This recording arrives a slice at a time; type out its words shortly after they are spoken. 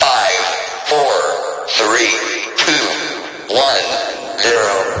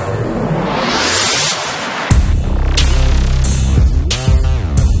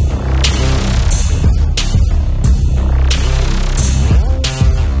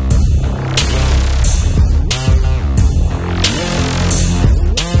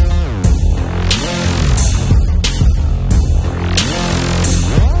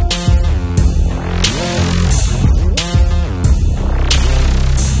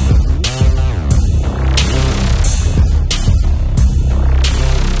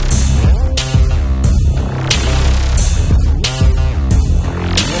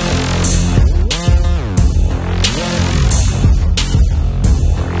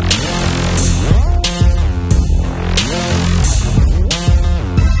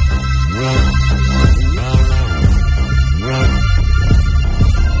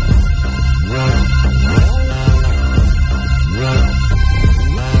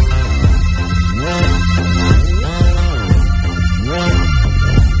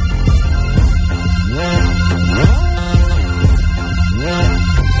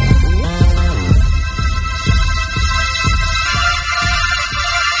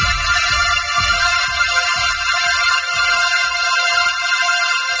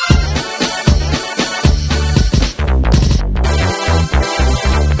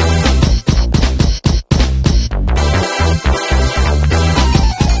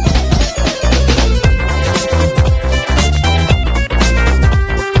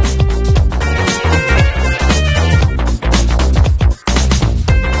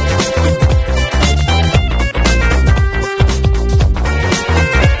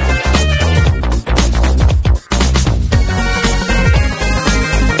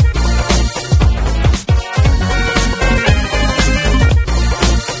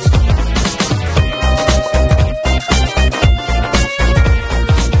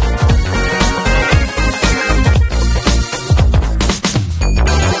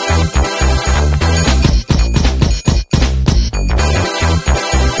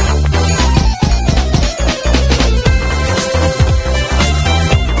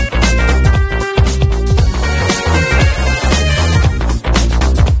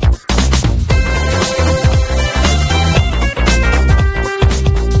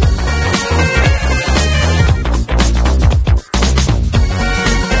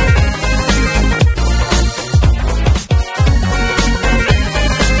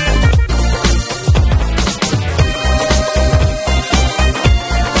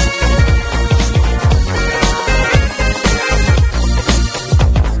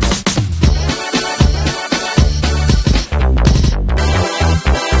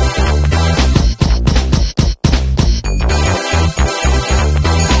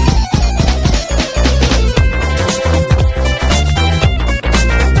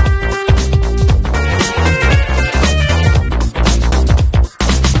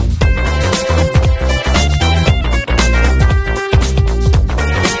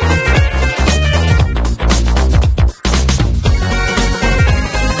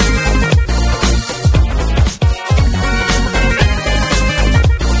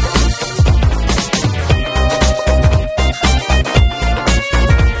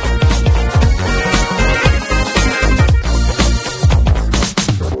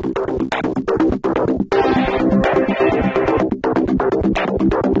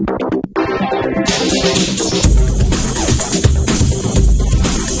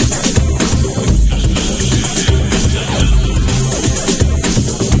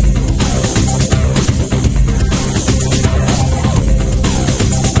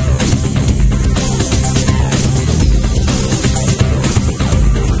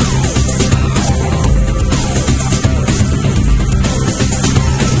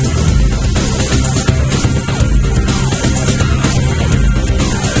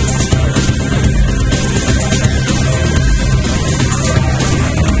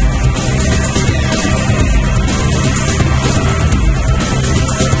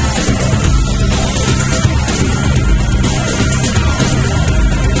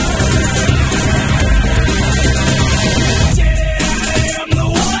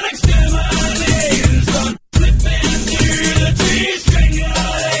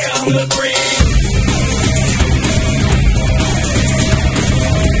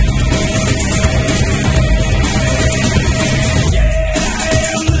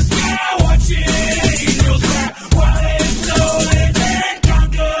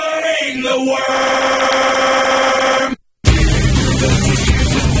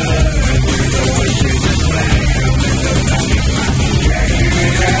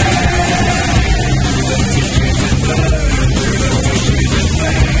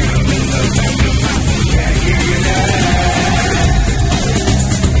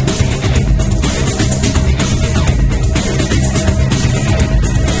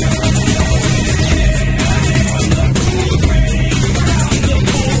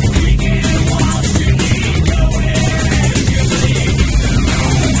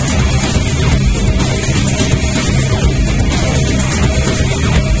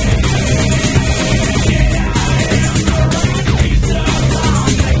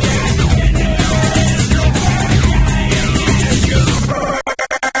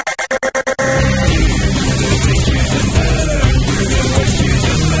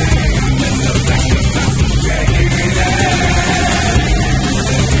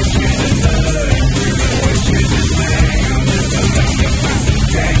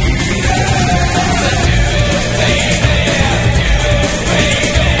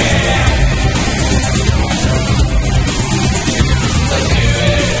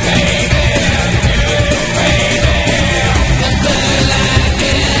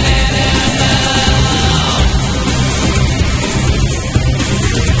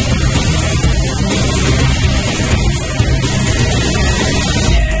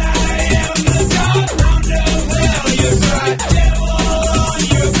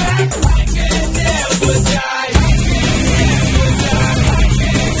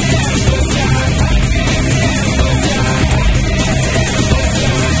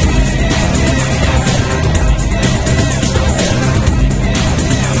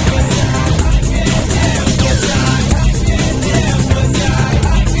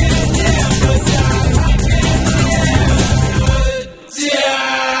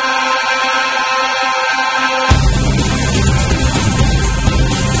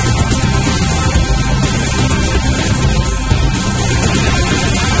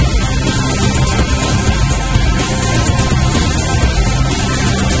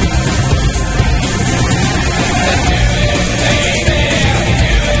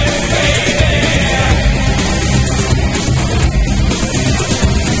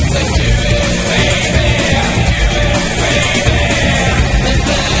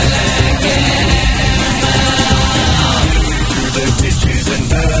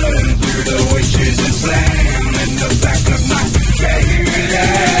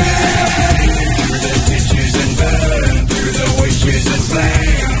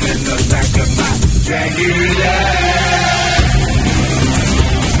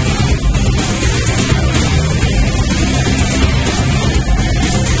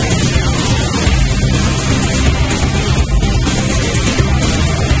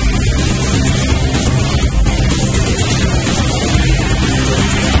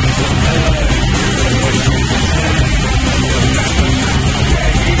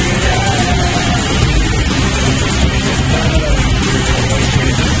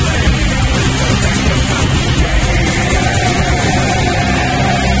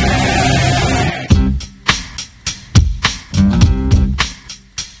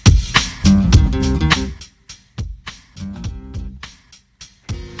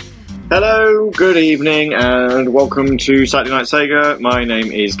Hello, good evening, and welcome to Saturday Night Sega. My name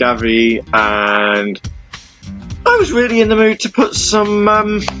is Gavi, and I was really in the mood to put some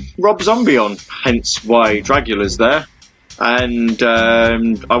Rob Zombie on, hence why Dragula's there. And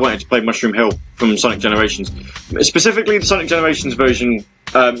I wanted to play Mushroom Hill from Sonic Generations, specifically the Sonic Generations version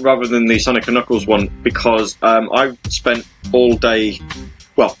rather than the Sonic & Knuckles one, because I spent all day,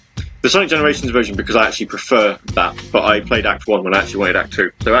 well, the Sonic Generations version because I actually prefer that, but I played Act 1 when I actually wanted Act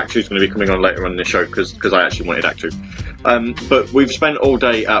 2. So Act 2 is going to be coming on later on in the show because I actually wanted Act 2. But we've spent all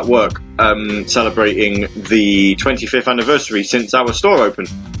day at work celebrating the 25th anniversary since our store opened.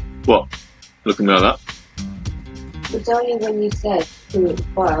 What? Look at me like that. It's only when you said who it was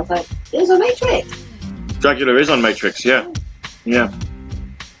by, I was like, it was on Matrix! Dragula is on Matrix, yeah. Yeah.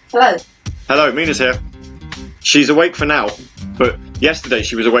 Hello. Hello, Mina's here. She's awake for now, but yesterday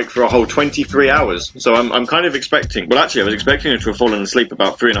she was awake for a whole 23 hours, so I'm kind of expecting, well actually I was expecting her to have fallen asleep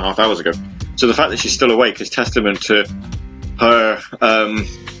about 3.5 hours ago, so the fact that she's still awake is testament to her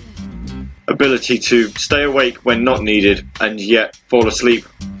ability to stay awake when not needed, and yet fall asleep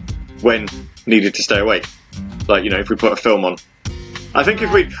when needed to stay awake. Like, you know, if we put a film on, I think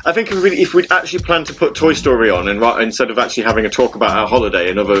if we'd actually planned to put Toy Story on and instead of actually having a talk about our holiday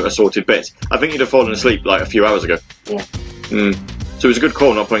and other assorted bits, I think you'd have fallen asleep like a few hours ago. Yeah. So it was a good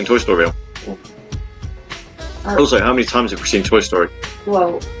call not putting Toy Story on. Yeah. Also, how many times have we seen Toy Story?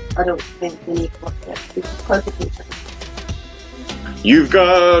 Well, I don't think we need to watch it. It's perfectly true. You've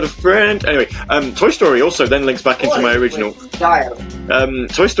got a friend. Anyway, Toy Story also then links back into my original.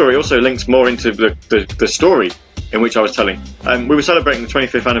 Toy Story also links more into the story in which I was telling. We were celebrating the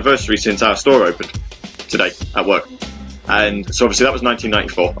 25th anniversary since our store opened today at work. And so obviously that was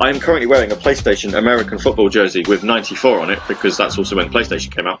 1994. I am currently wearing a PlayStation American football jersey with 94 on it because that's also when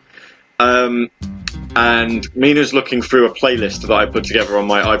PlayStation came out. And Mina's looking through a playlist that I put together on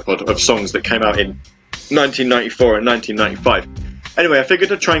my iPod of songs that came out in 1994 and 1995. Anyway, I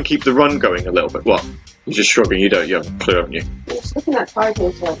figured I'd try and keep the run going a little bit. What? You're just shrugging. You have a clue, haven't you? Just looking at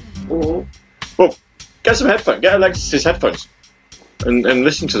titles like, Well, get some headphones. Get Alexis's headphones and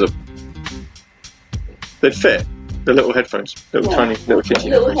listen to them. They'd fit. The little headphones, tiny little kitty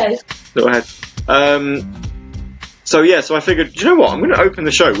headphones. Little head. So I figured, do you know what? I'm going to open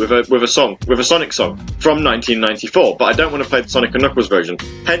the show with a Sonic song from 1994, but I don't want to play the Sonic and Knuckles version.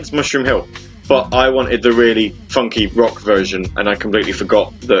 Hence Mushroom Hill. But I wanted the really funky rock version, and I completely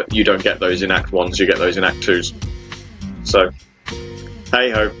forgot that you don't get those in Act 1s, you get those in Act 2s. So,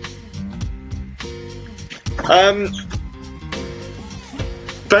 hey ho.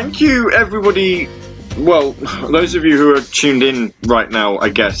 Thank you, everybody. Well, those of you who are tuned in right now, I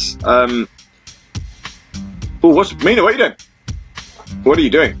guess. Mina, what are you doing? What are you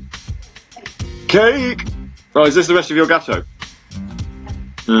doing? Cake! Oh, is this the rest of your gatto?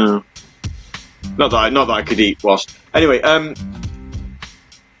 Not that I could eat whilst. Anyway,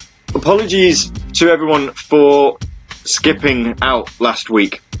 apologies to everyone for skipping out last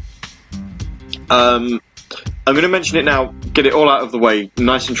week. I'm going to mention it now, get it all out of the way,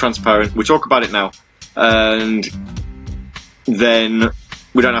 nice and transparent. We'll talk about it now, and then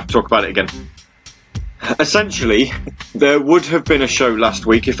we don't have to talk about it again. Essentially, there would have been a show last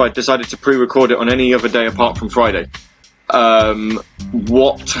week if I decided to pre-record it on any other day apart from Friday.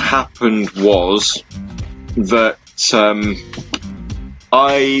 What happened was that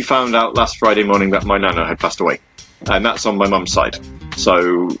I found out last Friday morning that my nana had passed away, and that's on my mum's side.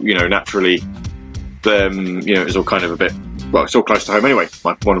 So, naturally, it was all kind of it's all close to home anyway,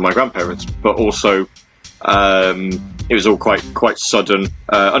 one of my grandparents, but also it was all quite sudden,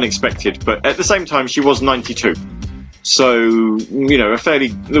 unexpected, but at the same time she was 92. So,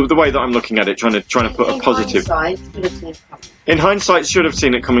 the way that I'm looking at it, trying to put a positive. In hindsight, should have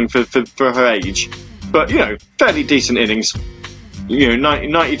seen it coming for her age, but fairly decent innings.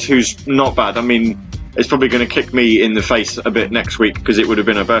 92's not bad. I mean, it's probably going to kick me in the face a bit next week because it would have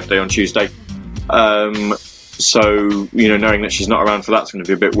been her birthday on Tuesday. So knowing that she's not around for that's going to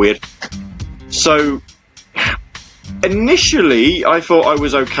be a bit weird. So initially, I thought I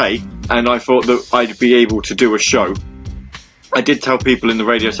was okay, and I thought that I'd be able to do a show. I did tell people in the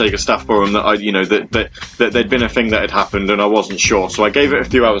Radio Sega staff forum that that there'd been a thing that had happened, and I wasn't sure. So I gave it a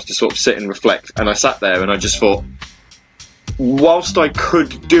few hours to sort of sit and reflect, and I sat there and I just thought, whilst I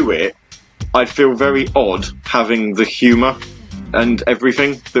could do it, I'd feel very odd having the humour and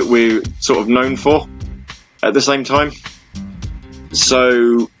everything that we're sort of known for at the same time.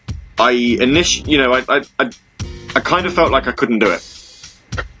 So I kind of felt like I couldn't do it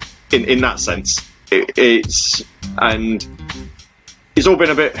in that sense. It's all been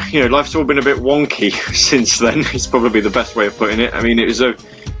a bit, life's all been a bit wonky since then. It's probably the best way of putting it. I mean, it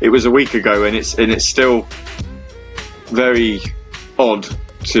was a week ago, and it's still very odd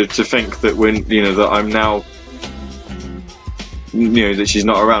to think that that I'm now, that she's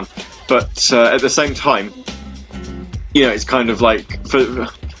not around. But at the same time, it's kind of like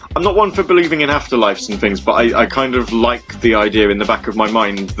I'm not one for believing in afterlives and things, but I kind of like the idea in the back of my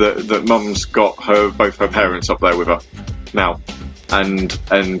mind that Mum's got both her parents up there with her now, and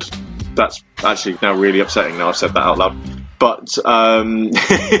that's actually now really upsetting. Now I've said that out loud, but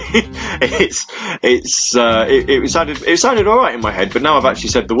it sounded all right in my head, but now I've actually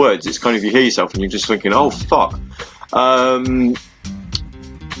said the words. It's kind of, you hear yourself and you're just thinking, oh fuck.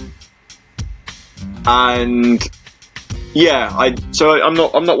 And yeah, I'm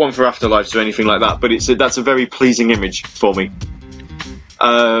not one for afterlives or anything like that, but that's a very pleasing image for me.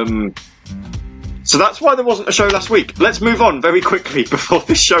 So that's why there wasn't a show last week. Let's move on very quickly before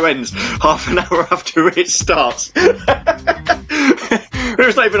this show ends half an hour after it starts. It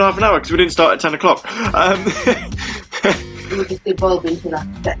was not even half an hour because we didn't start at 10 o'clock. It will just evolve into that.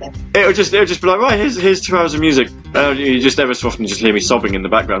 It'll just be like, right, here's 2 hours of music. You just ever so often just hear me sobbing in the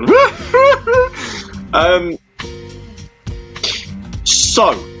background.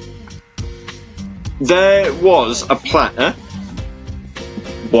 So, there was a plan.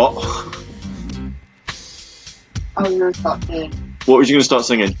 What? I was going to start singing. What was you going to start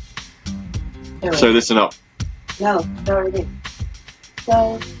singing? So listen up. No, sorry.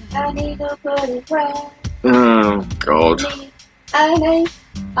 So, I need to put it right. Oh, God. I need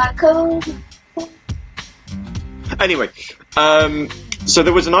my cold. Anyway, so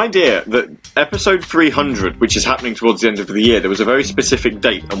there was an idea that episode 300, which is happening towards the end of the year, there was a very specific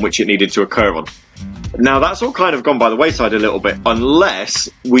date on which it needed to occur on. Now, that's all kind of gone by the wayside a little bit, unless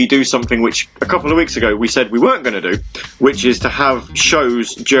we do something which a couple of weeks ago we said we weren't going to do, which is to have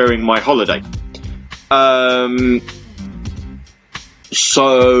shows during my holiday.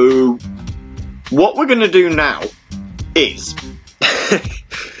 So, what we're going to do now is,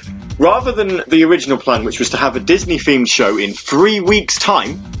 rather than the original plan, which was to have a Disney-themed show in 4 weeks'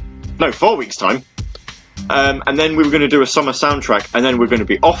 time, and then we were going to do a summer soundtrack, and then we're going to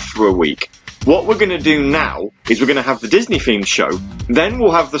be off for a week. What we're going to do now is we're going to have the Disney-themed show, then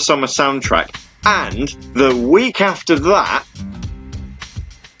we'll have the summer soundtrack, and the week after that...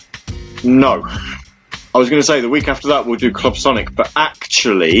 No. I was going to say the week after that we'll do Club Sonic, but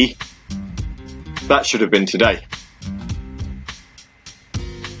actually, that should have been today.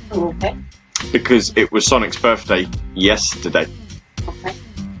 Okay. Because it was Sonic's birthday yesterday. Okay.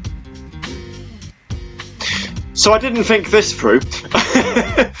 So I didn't think this through.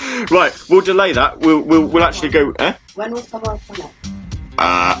 Right, we'll delay that. We'll actually go. When was Summer Sonic?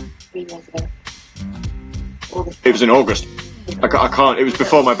 3 years ago. It was in August. I can't. It was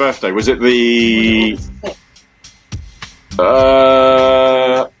before my birthday. Was it the?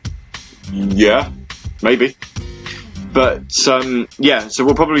 Yeah, maybe. But yeah. So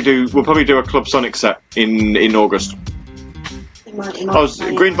we'll probably do a Club Sonic set in August.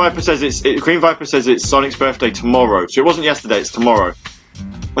 Green Viper says it's Sonic's birthday tomorrow. So it wasn't yesterday. It's tomorrow.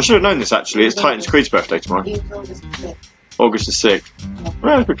 I should have known this actually. It's Titans Creed's birthday tomorrow. August the 6th. Yeah.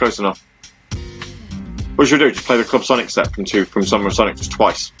 Well, it'll be close enough. What should we do? Just play the Club Sonic set from Summer of Sonic just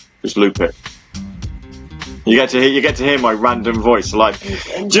twice. Just loop it. You get to hear my random voice live. Do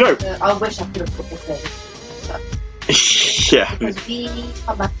you know? I wish I could have put this in. Yeah. Because we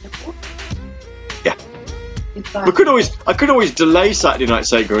come back before. Yeah. I could always delay Saturday Night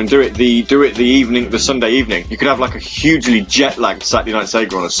Sega and do it the Sunday evening. You could have like a hugely jet lagged Saturday Night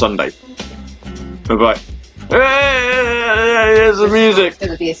Sega on a Sunday. But hey, here's the music. It's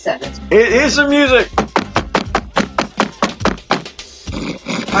going to be a set list. Here's some music.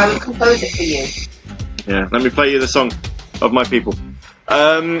 I will compose it for you. Yeah, let me play you the song of my people.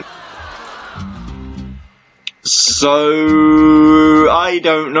 So I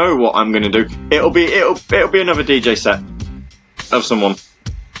don't know what I'm going to do. It'll be another DJ set of someone,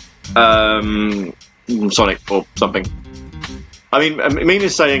 Sonic or something. I mean,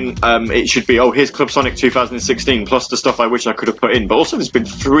 Mina's saying it should be, here's Club Sonic 2016 plus the stuff I wish I could have put in. But also, there's been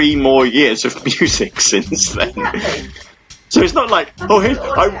 3 more years of music since then. Exactly. So it's not like,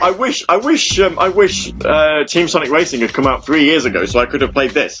 I wish Team Sonic Racing had come out 3 years ago, so I could have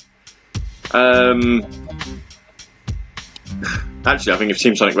played this. Actually, I think if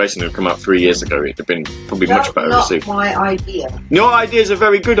Team Sonic Racing had come out 3 years ago, it'd have been probably much better received. That's not my idea. Your idea is a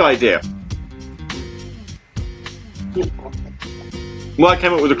very good idea. Well, I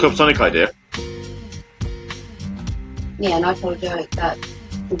came up with a Club Sonic idea. Yeah, and I told you that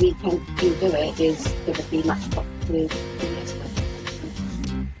the weekend you do it is going to be matched up to 3 years ago.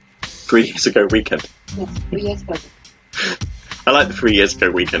 3 years ago weekend. Yes, 3 years ago. I like the 3 years ago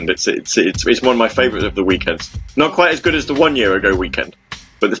weekend. It's one of my favourites of the weekends. Not quite as good as the 1 year ago weekend,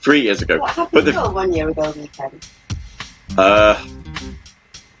 but the 3 years ago. What happened to the 1 year ago weekend? I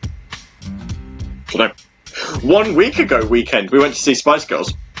don't know. 1 week ago weekend, we went to see Spice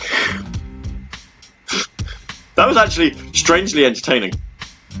Girls. That was actually strangely entertaining.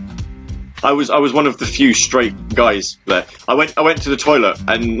 I was one of the few straight guys there. I went to the toilet,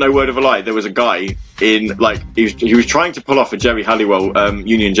 and no word of a lie, there was a guy in he was trying to pull off a Jerry Halliwell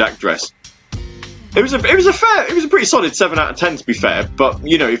Union Jack dress. It was a pretty solid 7 out of 10 to be fair. But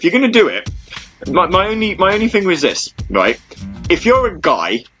you know, if you're going to do it, my only thing was this, right? If you're a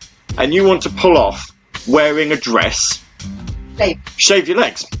guy and you want to pull off wearing a dress, shave your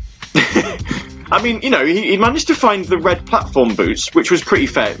legs. I mean, you know, he managed to find the red platform boots, which was pretty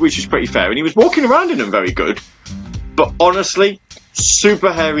fair, and he was walking around in them very good. But honestly,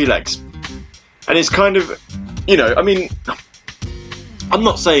 super hairy legs, and it's kind of, you know, I mean, I'm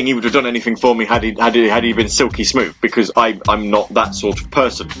not saying he would have done anything for me had he been silky smooth, because I'm not that sort of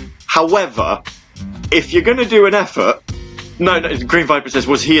person. However, if you're going to do an effort. No, Green Viper says,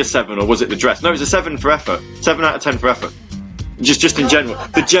 was he a 7 or was it the dress? No, it was a 7 for effort. 7 out of 10 for effort. Just in general,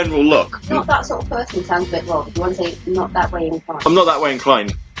 the general look. Not that sort of person sounds a bit wrong. You want to say not that way inclined. I'm not that way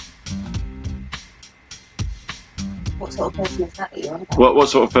inclined. What sort of person is that you're on about? What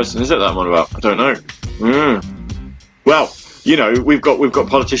sort of person is it that I'm on about? I don't know. Well, you know, we've got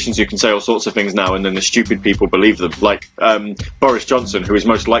politicians who can say all sorts of things now, and then the stupid people believe them. Like Boris Johnson, who is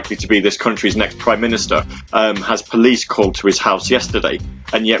most likely to be this country's next prime minister, has police called to his house yesterday,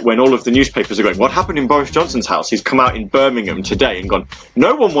 and yet when all of the newspapers are going, "What happened in Boris Johnson's house?" He's come out in Birmingham today and gone,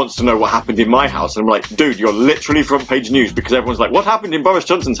 "No one wants to know what happened in my house." And I'm like, dude, you're literally front page news, because everyone's like, "What happened in Boris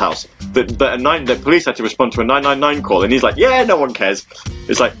Johnson's house?" That police had to respond to a 999 call, and he's like, "Yeah, no one cares."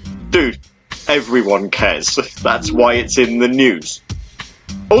 It's like, dude. Everyone cares. That's why it's in the news.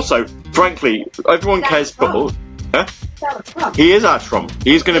 Also, frankly, everyone cares, but Donald Trump. he is our Trump.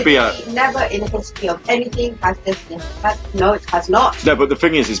 He's going to be our... Never in the history of anything has this... No, it has not. No, but the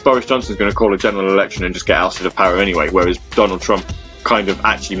thing is Boris Johnson's going to call a general election and just get ousted of power anyway, whereas Donald Trump kind of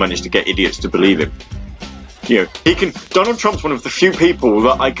actually managed to get idiots to believe him. You know, Donald Trump's one of the few people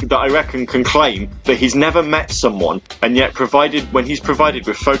that I reckon can claim that he's never met someone, and yet when he's provided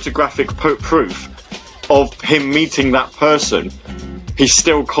with photographic proof of him meeting that person, he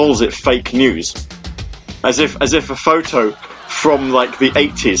still calls it fake news, as if a photo from like the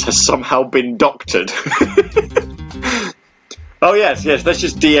 80s has somehow been doctored. Oh yes, let's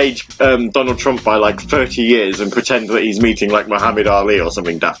just de-age Donald Trump by like 30 years and pretend that he's meeting like Muhammad Ali or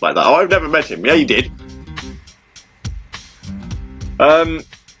something daft like that. Oh, I've never met him. Yeah, you did.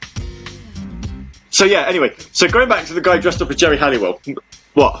 So yeah, anyway, so going back to the guy dressed up as Jerry Halliwell,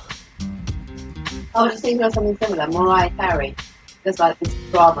 what? I was just thinking of something similar. Mariah Carey. There's like this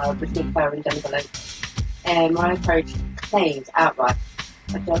drama between her and Jennifer Lopez. And Mariah Carey claims outright,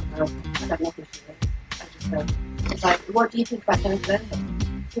 I don't know who she is. I just know. It's like, what do you think about Jennifer Lopez?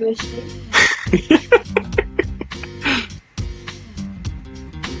 Who is she?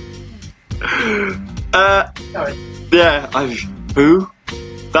 Sorry. Yeah, who?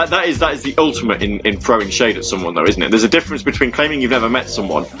 That is the ultimate in throwing shade at someone, though, isn't it? There's a difference between claiming you've never met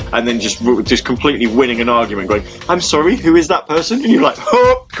someone and then just completely winning an argument, going, "I'm sorry, who is that person?" And you're like,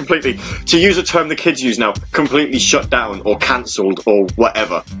 "Oh," completely. To use a term the kids use now, completely shut down or cancelled or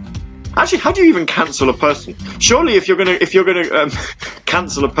whatever. Actually, how do you even cancel a person? Surely, if you're gonna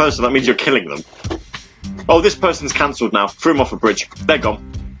cancel a person, that means you're killing them. Oh, this person's cancelled now. Threw them off a bridge. They're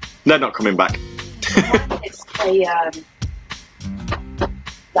gone. They're not coming back. It's a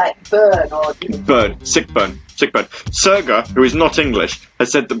like burn or sick burn. Serga, who is not English,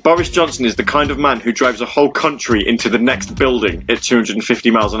 has said that Boris Johnson is the kind of man who drives a whole country into the next building at 250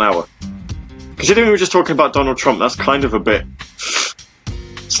 miles an hour. Considering we were just talking about Donald Trump, that's kind of a bit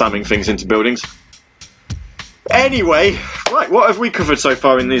slamming things into buildings. Anyway, right, what have we covered so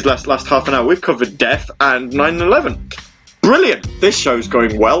far in these last half an hour? We've covered death and 9/11. Brilliant! This show's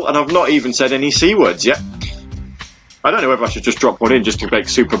going well, and I've not even said any C words yet. I don't know whether I should just drop one in just to make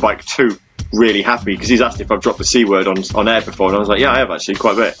Superbike 2 really happy, because he's asked if I've dropped the C word on air before, and I was like, yeah, I have actually,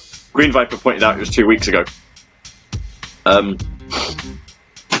 quite a bit. Green Viper pointed out it was 2 weeks ago. The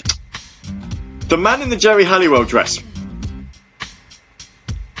man in the Jerry Halliwell dress.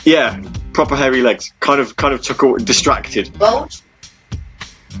 Yeah, proper hairy legs. Kind of took all distracted. bulge.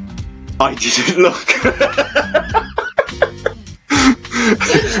 I didn't look. I'm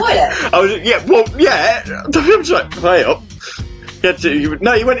trying to play up. He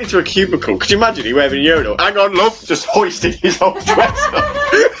went into a cubicle. Could you imagine he wearing a urinal? Hang on, love, just hoisting his old dress up.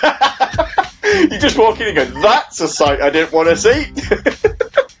 You just walk in and go, that's a sight I didn't want to see.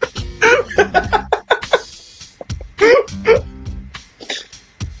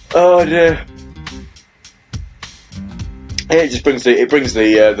 Oh dear. It just brings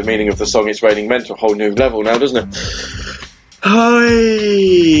the meaning of the song "It's Raining Men" to a whole new level now, doesn't it?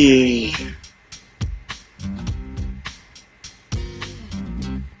 Hi.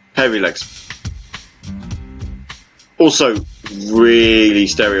 Hairy legs. Also, really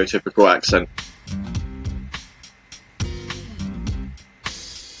stereotypical accent.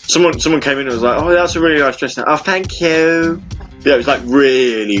 Someone came in and was like, "Oh, that's a really nice dress." Oh, thank you. Yeah, it was like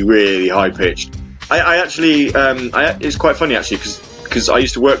really, really high pitched. I actually, it's quite funny actually, because I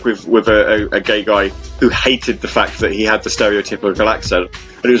used to work with a gay guy who hated the fact that he had the stereotypical accent,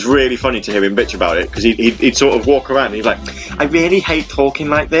 and it was really funny to hear him bitch about it, because he'd sort of walk around and he'd be like, "I really hate talking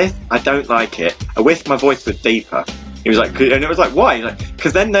like this. I don't like it. I wish my voice was deeper." He was like, and it was like, "Why?" He's like,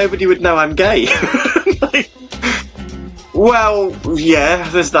 "Because then nobody would know I'm gay." Like, well, yeah,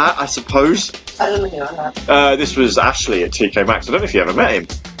 there's that, I suppose. I don't know who I have. This was Ashley at TK Maxx. I don't know if you ever met him,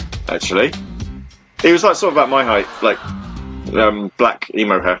 actually. He was like sort of about my height, like black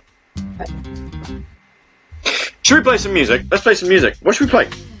emo hair. Should we play some music? Let's play some music. What should we play?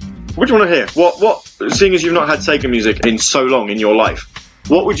 What do you want to hear? What? Seeing as you've not had Sega music in so long in your life,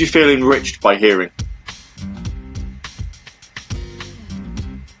 what would you feel enriched by hearing?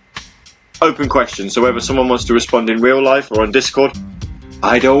 Open question. So whether someone wants to respond in real life or on Discord,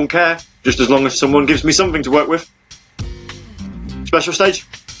 I don't care. Just as long as someone gives me something to work with. Special stage.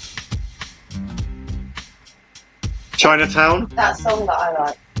 Chinatown. That song that I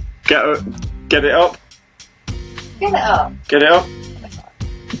like. Get it up. Get it up. Get it up.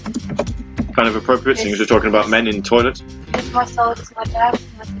 Kind of appropriate, seeing as we're talking about men in toilets. It's my soul, it's my dad, it's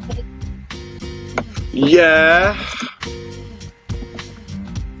my kid. Yeah.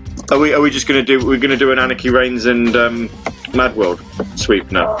 Are we just gonna do? We're gonna do an Anarchy Reigns and Mad World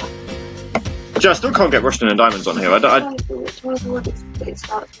sweep now. I still can't get Rushton and Diamonds on here. Which one is the one it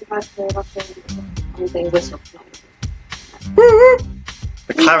starts with my whistle?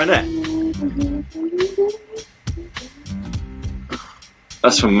 The clarinet.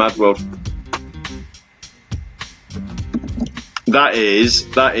 That's from Mad World. That is.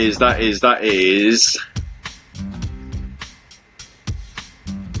 That ain't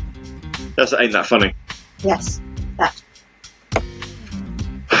that funny. Yes, that.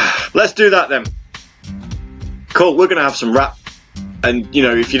 Let's do that then. Cool, we're going to have some rap. And, you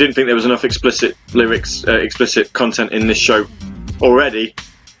know, if you didn't think there was enough explicit lyrics, explicit content in this show already,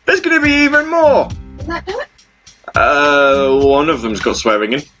 there's going to be even more. Doesn't that do it? One of them's got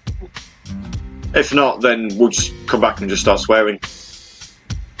swearing in. If not, then we'll just come back and just start swearing.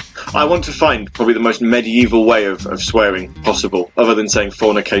 I want to find probably the most medieval way of swearing possible, other than saying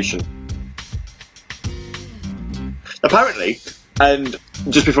fornication. Apparently, and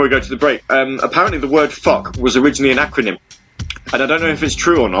just before we go to the break, apparently the word fuck was originally an acronym. And I don't know if it's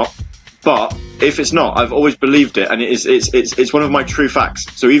true or not, but if it's not, I've always believed it, and it's one of my true facts.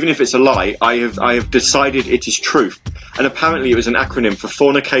 So even if it's a lie, I have decided it is truth. And apparently it was an acronym for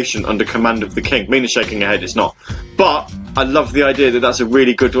fornication under command of the king. Mina's shaking her head, it's not. But I love the idea that that's a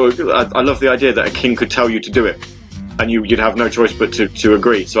really good. I love the idea that a king could tell you to do it, and you'd have no choice but to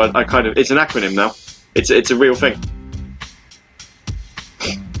agree. So I kind of, it's an acronym now. It's a real thing.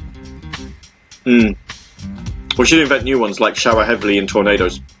 We should invent new ones like shower heavily in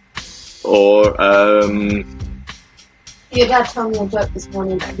tornadoes. Or, Your dad told me a joke this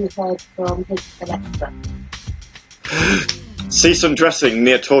morning that he heard from his Alexa. Cease undressing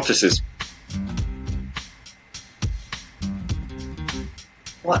near tortoises.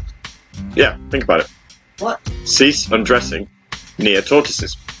 What? Yeah, think about it. What? Cease undressing near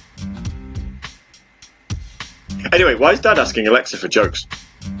tortoises. Anyway, why is Dad asking Alexa for jokes?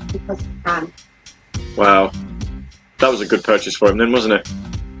 Because he can. Wow. That was a good purchase for him then, wasn't it?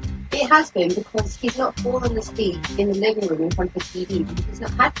 It has been, because he's not fallen asleep in the living room in front of the TV, because he's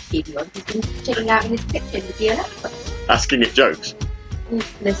not had the TV on. He's been chilling out in his kitchen with the Alexa. Asking it jokes. And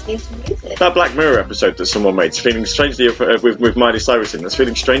listening to music. That Black Mirror episode that someone made is feeling strangely, with Miley Cyrus in, that's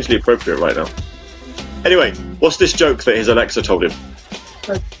feeling strangely appropriate right now. Anyway, what's this joke that his Alexa told him?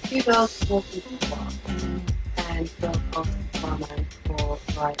 So, two girls walking to the bar, and the girl asked the barman for,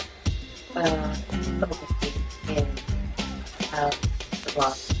 like, photography in the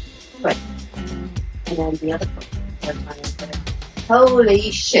bar. Right. And then the other person turned around and said,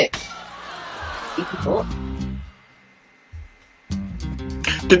 "Holy shit!" You can talk.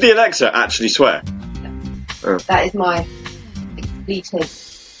 Did the Alexa actually swear? No. Oh. That is my expletive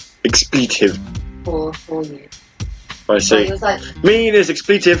Expletive. for you. I So see. he was like, Meanest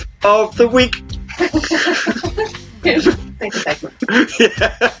expletive of the week. make a segment.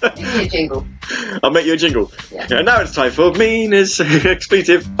 Yeah. Give me a jingle. I'll make you a jingle. Yeah. And now it's time for meanest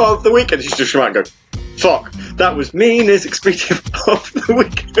expletive of the week. And she's just right and go, fuck, that was meanest expletive of the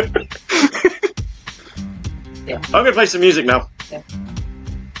week. Yeah. I'm going to play some music now. Yeah.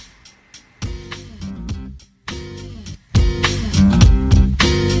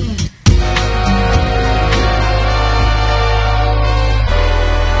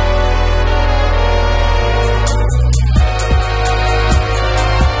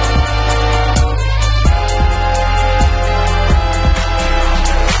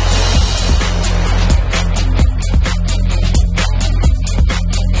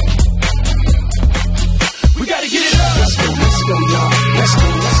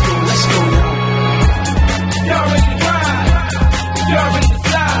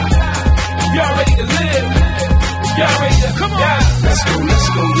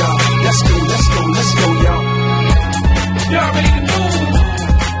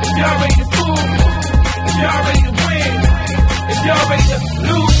 y'all ready to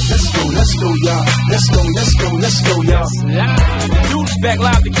lose. Let's go, y'all. Let's go, y'all. Dudes back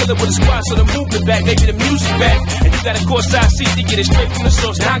live, the killer with a squad, so the movement back, maybe the music back. And you got a courtside seat to get it straight from the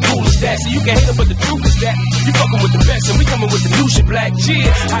source. How cool is that? So you can hate them, but the truth is that you fucking with the best, and we coming with the new shit black.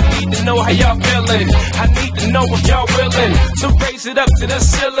 Yeah, I need to know how y'all feeling. I need to know if y'all willing. So raise it up to the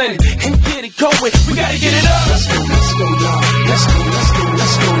ceiling and get it going. We gotta get it up. Let's go, y'all. Let's go,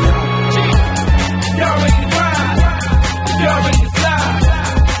 y'all. Y'all ready to ride? Y'all ready to fly?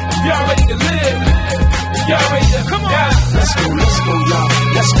 Y'all ready to live? Y'all ready to come on? Let's go, y'all.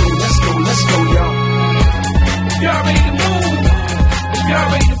 Let's go, y'all. Y'all ready to move? Y'all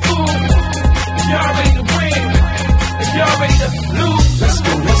ready to fool? Y'all ready to win? Y'all ready to lose? Let's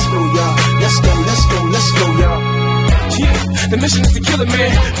go, y'all. Let's go, y'all. Yeah, the mission is to kill a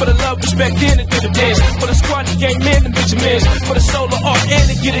man. For the love, respect, and the dividends. For the squad, the game, man, the Benjamins. For the solo art, and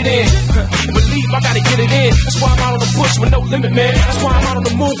to get it in. And believe I gotta get it in. That's why I'm out on the push with no limit, man. That's why I'm out on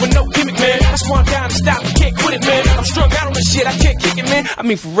the move with no gimmick, man. That's why I'm down to stop, I can't quit it, man. I'm strung out on this shit, I can't kick it, man. I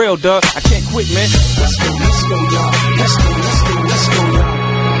mean, for real, dog, I can't quit, man. Let's go, y'all. Let's go, y'all.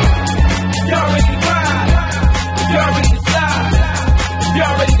 Y'all ready to ride? Y'all ready to fly?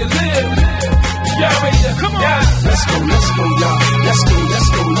 Y'all ready to live? Y'all ready to come on? Let's go, y'all. Let's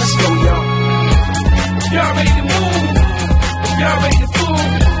go, y'all. Y'all ready to move? Y'all ready to fool?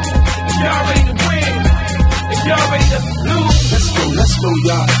 Y'all ready to win? Y'all ready to lose? Let's go,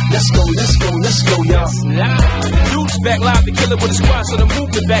 y'all. Let's go, y'all. Dudes back live, the killer with a squad, so the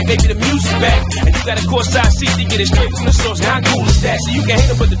movement back, maybe the music back. And you got a courtside seat to get it straight from the source. How cool is that? So you can hate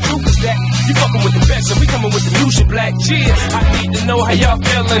them, but the truth is that you fucking with the best, and we coming with the new shit black. Yeah, I need to know how y'all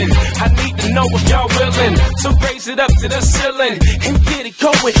feeling. I need to know if y'all willing. So raise it up to the ceiling and get it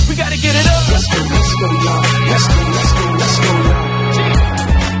going. We gotta get it up. Let's go, y'all. Let's go, y'all.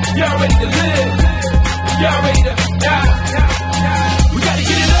 Y'all ready to live? Y'all ready to die? We gotta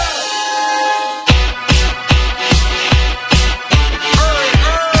get it up.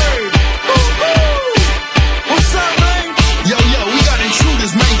 What's up, man? Yo, we got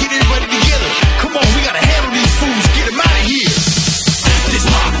intruders, man. Get everybody together. Come on, we gotta handle these fools. Get them out of here.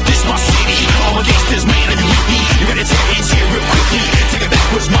 This my city. All against this man, if you with me, you gotta take it here real quickly. Take it back,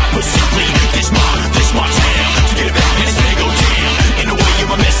 what's my pursuit? This my town. To get it back, this thing go down.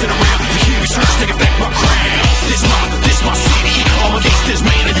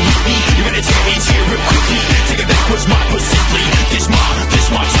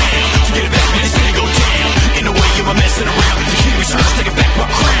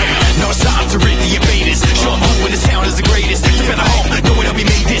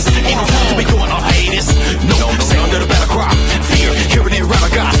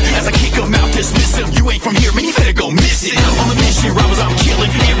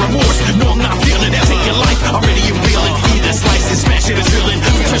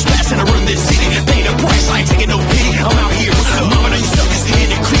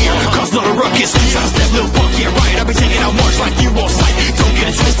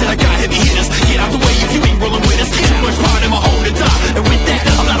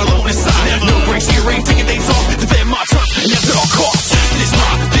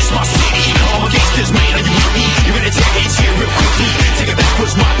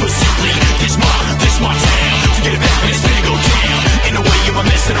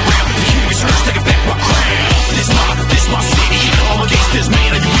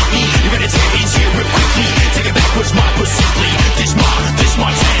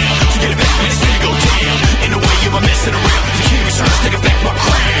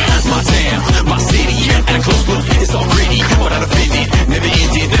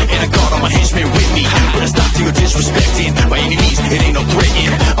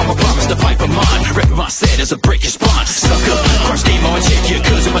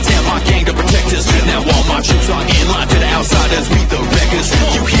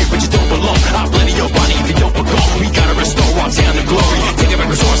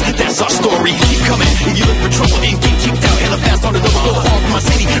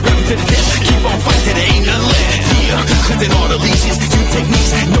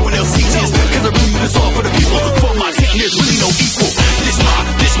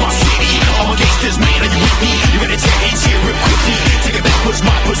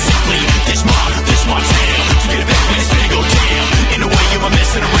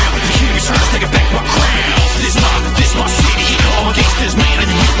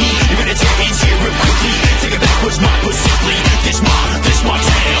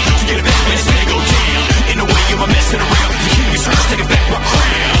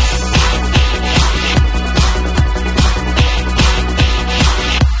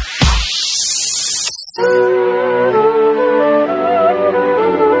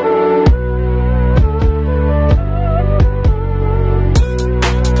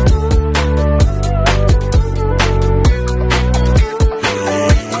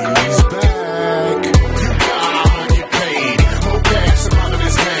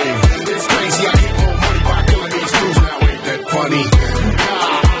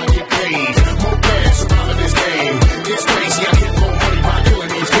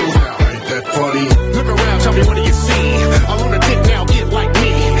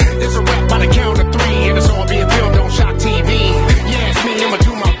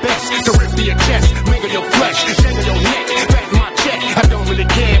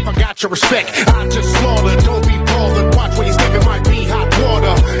 if I got your respect. I just slaughter, don't be bothered. Watch where you step, it might be hot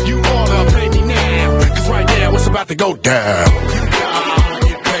water. You order, pay me now, cause right now it's about to go down. You gotta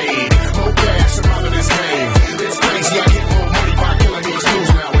get paid, more gas out of this game. It's crazy, I get more money by killing these fools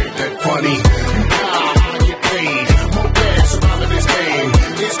now, ain't that funny? You gotta get paid, more gas out of this game.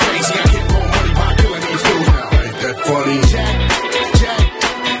 It's crazy, I get more money by killing these fools now, ain't that funny? Jack,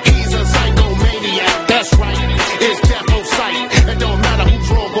 he's a psychomaniac, that's right. It's death on sight. It don't matter who's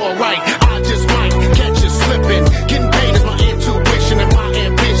wrong or right. I just might catch you slipping. Getting paid is my intuition and my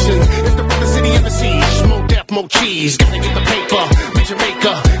ambition. It's the brother city of the siege. More death, more cheese. Gotta get the paper, make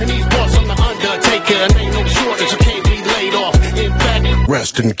Jamaica. And these boys on the Undertaker. And ain't no shortage, you can't be laid off. In fact,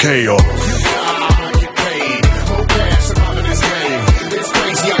 rest in chaos. You gotta get paid. More gas out of this game. It's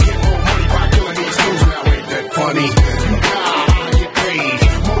crazy, I get more money by killing these fools now. Ain't that funny? You gotta get paid.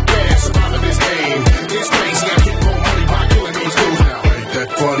 More gas out of this game. It's crazy, I get more money by killing these fools now. Ain't that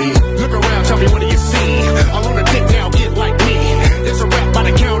funny? Look around, tell me what do you see? All on the dick now, get like me. It's a rap by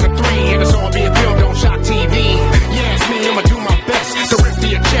the count of 3, and it's all being filmed on Shock TV. Yeah, it's me, I'ma do my best to rip to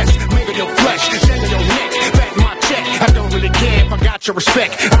your chest, wiggle your flesh, shangle your neck, back my check. I don't really care if I got your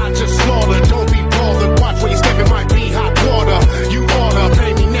respect. I just slaughter, don't be bothered. Watch where you step, it might be hot water. You order,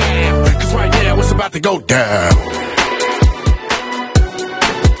 pay me now, cause right now it's about to go down.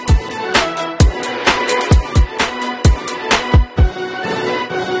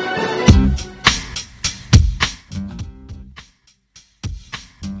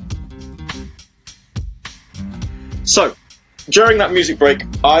 So, during that music break,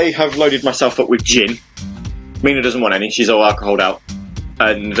 I have loaded myself up with gin. Mina doesn't want any, she's all alcoholed out.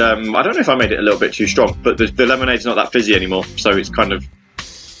 And I don't know if I made it a little bit too strong, but the lemonade's not that fizzy anymore, so it's kind of,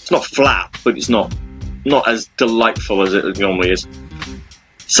 it's not flat, but it's not as delightful as it normally is.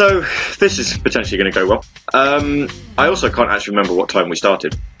 So, this is potentially going to go well. I also can't actually remember what time we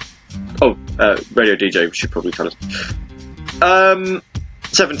started. Oh, radio DJ should probably tell us.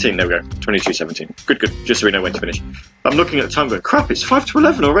 17, there we go. 22:17. Good. Just so we know when to finish. I'm looking at the time going, crap, it's 5 to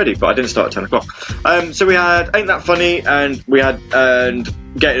 11 already, but I didn't start at 10 o'clock. So we had Ain't That Funny, and we had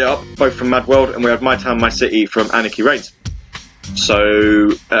Get It Up, both from Mad World, and we had My Town, My City from Anarchy Reigns.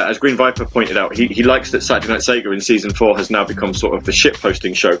 So, as Green Viper pointed out, he likes that Saturday Night Sega in Season 4 has now become sort of the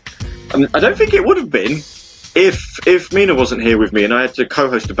shitposting show. I don't think it would have been if Mina wasn't here with me and I had to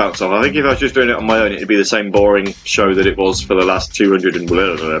co-host a bounce off. I think if I was just doing it on my own, it'd be the same boring show that it was for the last 200 and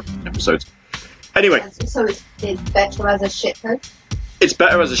whatever episodes. Anyway. So it's better as a shitpost? It's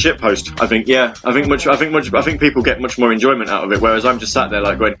better as a shitpost, I think. Yeah, I think people get much more enjoyment out of it. Whereas I'm just sat there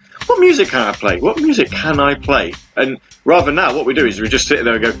like going, "What music can I play? What music can I play?" And rather now, what we do is we just sit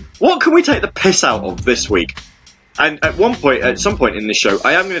there and go, "What can we take the piss out of this week?" And at some point in this show,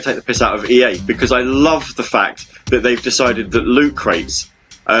 I am going to take the piss out of EA because I love the fact that they've decided that loot crates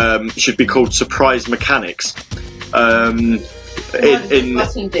should be called surprise mechanics. What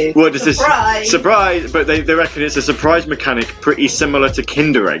does this surprise? But they reckon it's a surprise mechanic pretty similar to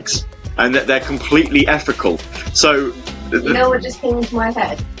Kinder eggs, and that they're completely ethical. So you know what just came into my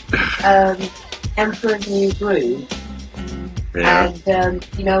head? Emperor's New Groove. Yeah. And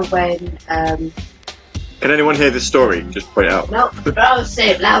you know when can anyone hear this story? Just point it out. No, I'll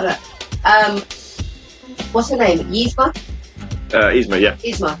say it louder. What's her name? Yzma? Yzma, yeah.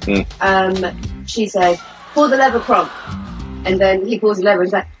 Yzma. She said, pull the lever, Kronk. And then he pulls the lever and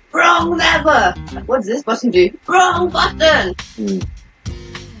he's like, wrong lever! What does this button do? Wrong button!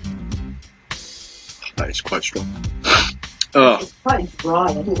 That is quite strong. It's quite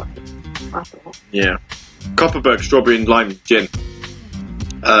dry anyway, I thought. Yeah. Copperberg Strawberry and Lime Gin.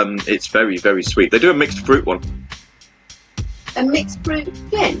 It's very, very sweet. They do a mixed fruit one. A mixed fruit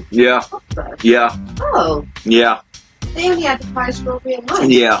gin? Yeah. Copperberg? Yeah. Oh. Yeah. They only had the pie strawberry and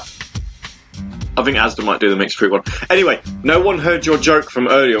lime. Yeah. I think Asda might do the mixed fruit one. Anyway, no one heard your joke from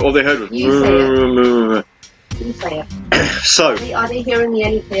earlier. All they heard was... You say it. You say it. So... Are they hearing me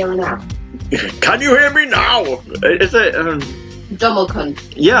any clearer now? Can you hear me now? Is it... Dommelkun.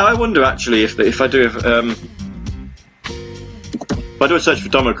 Yeah, I wonder actually if I do... If I do a search for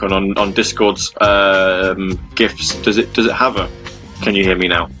Dommelkun on Discord's gifts, does it have a... Can you hear me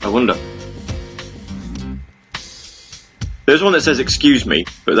now? I wonder. There's one that says excuse me,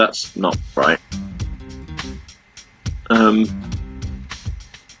 but that's not right. How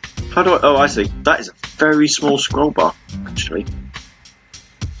do I... Oh, I see. That is a very small scroll bar, actually.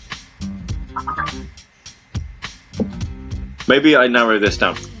 Maybe I narrow this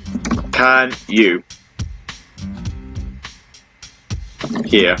down. Can you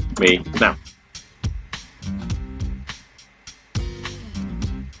hear me now?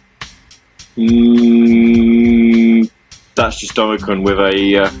 That's just Domicon with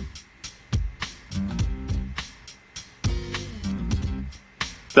a...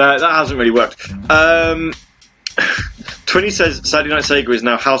 That hasn't really worked. Twinny says Saturday Night Sega is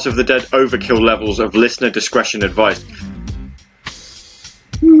now House of the Dead overkill levels of listener discretion advised.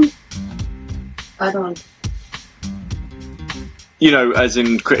 I don't. You know, as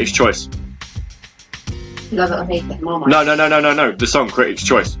in Critics' Choice. Love it or hate it, Marmite. No. The song Critics'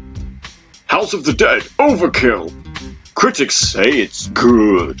 Choice. House of the Dead overkill. Critics say it's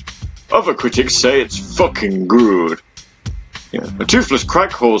good. Other critics say it's fucking good. Yeah. A toothless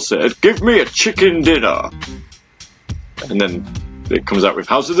crack horse said, "Give me a chicken dinner." And then it comes out with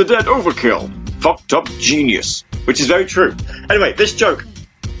House of the Dead overkill. Fucked up genius. Which is very true. Anyway, this joke.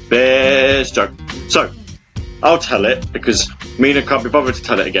 So, I'll tell it because Mina can't be bothered to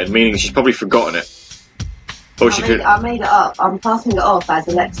tell it again, meaning she's probably forgotten it. Or she could. I made it up. I'm passing it off as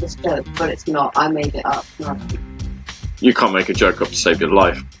Alexa's joke, but it's not. I made it up. No, You can't make a joke up to save your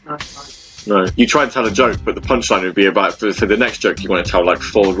life. no, it's fine. No. You try and tell a joke, but the punchline would be about, for the next joke you want to tell, like,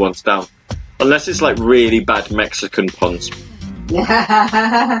 forward once down. Unless it's, like, really bad Mexican puns. No,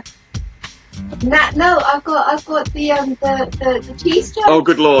 I've got the cheese joke. Oh,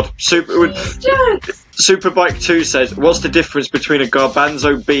 good lord. Cheese jokes. Superbike 2 says, what's the difference between a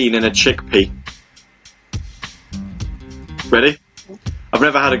garbanzo bean and a chickpea? Ready? I've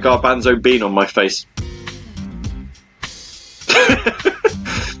never had a garbanzo bean on my face.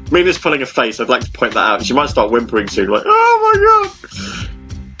 Mina's pulling a face. I'd like to point that out. She might start whimpering soon, like, oh my god!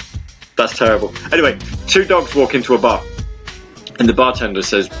 That's terrible. Anyway, 2 dogs walk into a bar. And the bartender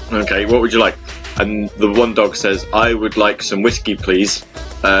says, okay, what would you like? And the one dog says, I would like some whiskey, please.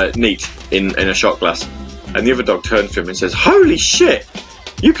 Neat, in a shot glass. And the other dog turns to him and says, holy shit!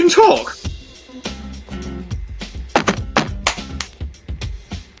 You can talk!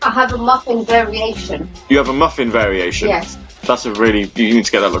 I have a muffin variation. You have a muffin variation? Yes. That's a really... You need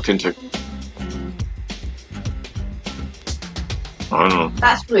to get that looked into. I don't know.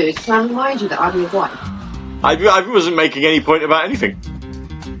 That's rude. Can I remind you that I'm your wife? I wasn't making any point about anything.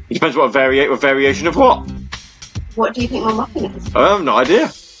 It depends what variation of what. What do you think my muffin is? I have no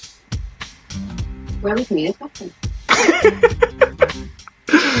idea. Where is Mina's muffin?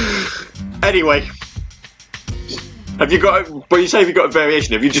 Anyway. Have you got... When you say have you got a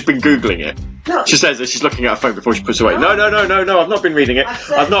variation, have you just been Googling it? No. She says that she's looking at her phone before she puts it away. No, I've not been reading it.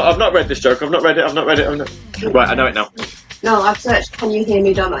 I've not read this joke. I've not read it. Right, I know it now. No, I've searched Can You Hear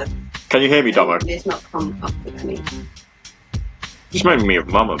Me, Domo? Can you hear me, Domo? It's not come up with any. Just reminded me of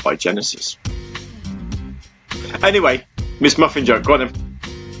Mama by Genesis. Anyway, Miss Muffin joke, go on then.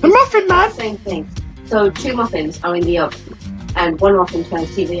 The Muffin Man! Same thing. So 2 muffins are in the oven, and one muffin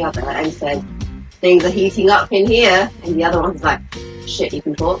turns to the other and says, things are heating up in here, and the other one's like, shit, you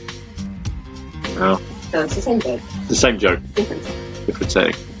can talk. Oh, So it's the same joke, the same joke, different. different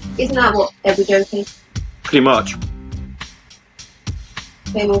saying. Isn't that what every joke is? Pretty much.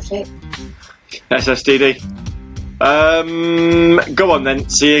 Same old shit. SSDD. Go on then,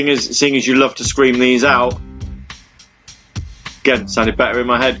 seeing as you love to scream these out. Again, sounded better in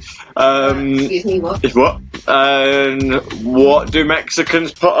my head. Excuse me, what? Is what? What do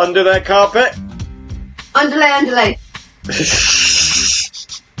Mexicans put under their carpet? Underlay.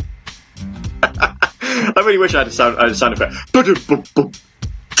 I really wish I had a sound effect.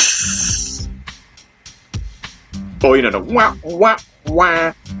 Or you know, the wah wah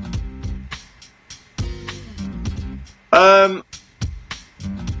wah.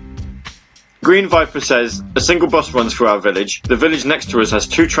 Green Viper says, a single bus runs through our village. The village next to us has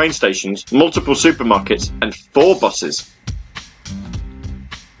 2 train stations, multiple supermarkets, and 4 buses.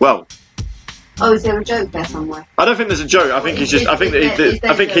 Well, Oh, is there a joke there somewhere? I don't think there's a joke. I think he's just. I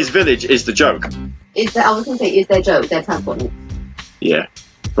think his village is the joke. I was going to say, is there joke? Their transport links. Yeah,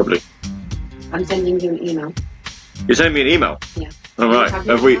 probably. I'm sending you an email. You're sending me an email. Yeah. All right.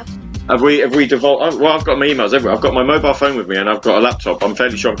 Have we devolved? Well, I've got my emails everywhere. I've got my mobile phone with me, and I've got a laptop. I'm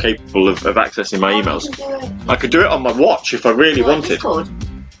fairly sure I'm capable of accessing my emails. I could do it on my watch if I really wanted. Discord?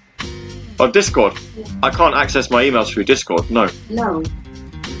 On Discord? Yeah. I can't access my emails through Discord. No. No.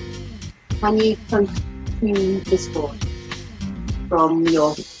 Can you post to Discord from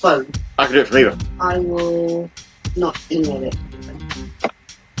your phone? I can do it from either. I will not email it.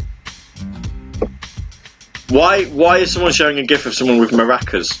 Why is someone showing a gif of someone with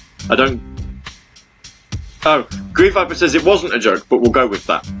maracas? I don't... Oh, Green Viper says it wasn't a joke, but we'll go with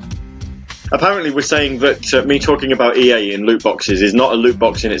that. Apparently we're saying that me talking about EA in loot boxes is not a loot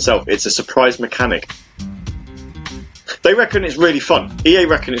box in itself, it's a surprise mechanic. They reckon it's really fun. EA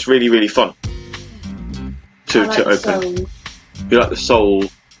reckon it's really, really fun to open. Soul. You like the soul?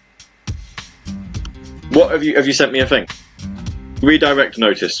 What have you sent me a thing? Redirect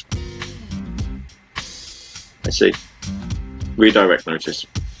notice. Let's see. Redirect notice.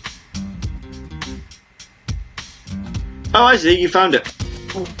 Oh, I see. You found it.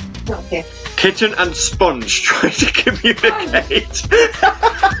 Oh, not here. Kitten and sponge trying to communicate.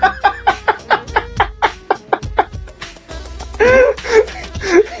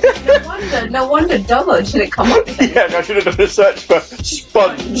 No wonder double should it come up with it? Yeah, I should have done a search for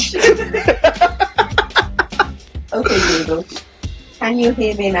sponge. Okay, Google. Can you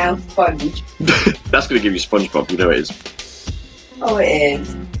hear me now, sponge? That's going to give you SpongeBob, you know it is. Oh, it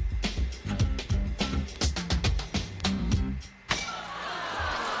is.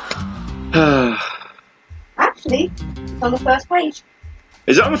 Actually, it's on the first page.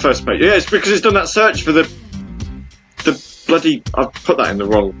 Is it on the first page? Yeah, it's because it's done that search for the bloody... I've put that in the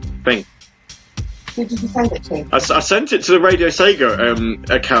wrong thing. Who did you send it to? I sent it to the Radio Sega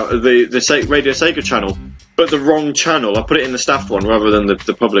account, the Radio Sega channel, but the wrong channel. I put it in the staff one rather than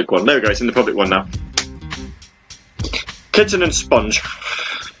the public one. There we go, it's in the public one now. Kitten and sponge.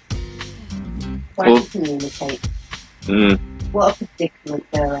 Trying to communicate. What a predicament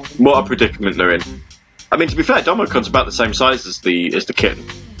they're in. What a predicament they're in. I mean, to be fair, Domocon's about the same size as the kitten,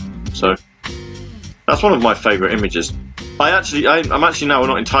 so that's one of my favourite images. I'm actually now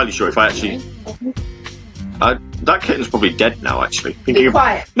not entirely sure if I actually. That kitten's probably dead now. Actually, Be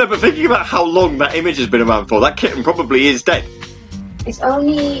quiet. No, but thinking about how long that image has been around for, that kitten probably is dead. It's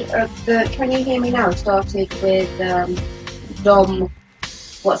only the Can You Hear Me Now started with Dom.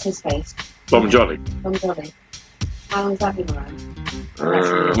 What's his face? Dom Jolly. Dom Jolly. How long has that been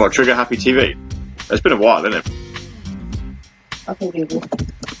around? What, Trigger Happy TV? It's been a while, isn't it? Okay, Google.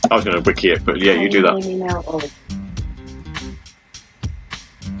 I was going to wiki it, but yeah, you do that. Can You Hear Me Now? Oh.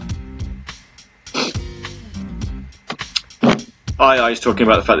 I is talking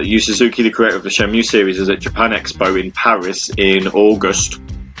about the fact that Yu Suzuki, the creator of the Shenmue series, is at Japan Expo in Paris in August.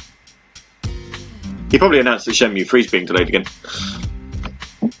 He probably announced that Shenmue 3 is being delayed again.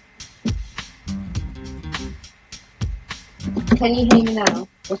 Can You Hear Me Now?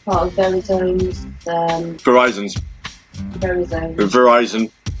 Was part of Verizone's. Verizon's.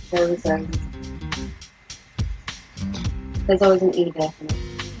 Verizon. There's always an E there for me.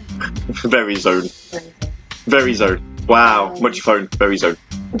 Verizone. Verizone. Verizone. Wow, much phone. Verizone.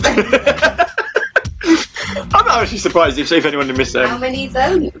 I'm not actually surprised if anyone had missed How many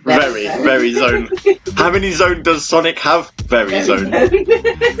zones? Very zone. How many zone does Sonic have? Very zone.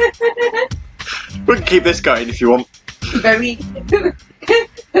 We can keep this going if you want. Very.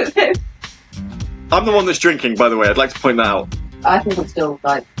 I'm the one that's drinking, by the way. I'd like to point that out. I think I'm still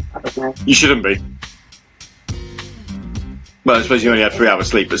like, I don't know. You shouldn't be. Well, I suppose you only had 3 hours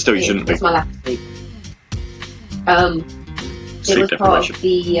sleep, but still you shouldn't be. It's my lack of sleep. It was part of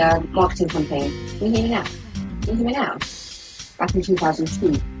the marketing campaign. Can you hear me now? Can you hear me now? Back in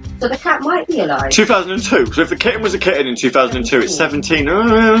 2002. So the cat might be alive. 2002. So if the kitten was a kitten in 2002, it's 17.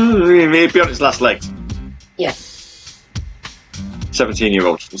 It'd be on its last legs. Yeah.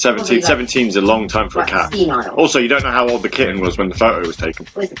 17-year-old. 17 is a long time for a cat. Senile. Also, you don't know how old the kitten was when the photo was taken.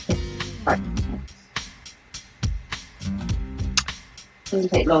 Where's the kitten? Right. Doesn't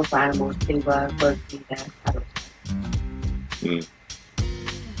take long for animals to grow to be their adults.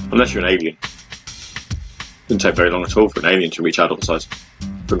 Unless you're an alien. Doesn't take very long at all for an alien to reach adult size.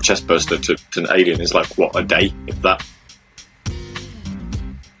 From chestburster to an alien is like, what, a day, if that?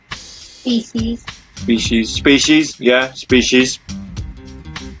 Species. Yeah, species.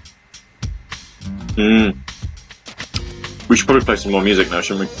 We should probably play some more music now,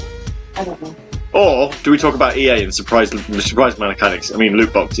 shouldn't we? I don't know. Or do we talk about EA and surprise mechanics? I mean,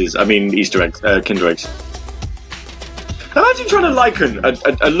 loot boxes. I mean, Easter eggs, Kinder eggs. Imagine trying to liken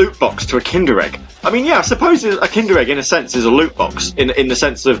a loot box to a Kinder egg. I mean, yeah, I suppose a Kinder egg, in a sense, is a loot box, in the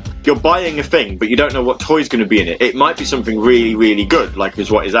sense of you're buying a thing, but you don't know what toy's going to be in it. It might be something really, really good, like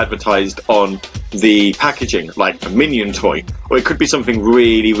is what is advertised on the packaging, like a Minion toy, or it could be something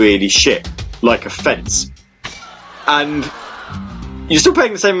really, really shit, like a fence. And you're still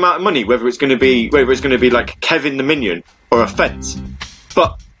paying the same amount of money, whether it's going to be like Kevin the Minion or a fence.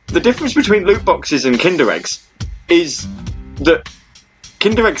 But the difference between loot boxes and Kinder eggs is that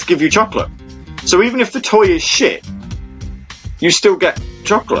Kinder eggs give you chocolate. So even if the toy is shit, you still get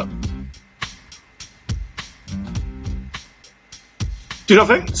chocolate. Do you not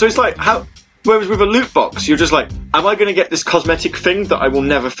think? So it's like, how... Whereas with a loot box, you're just like, am I going to get this cosmetic thing that I will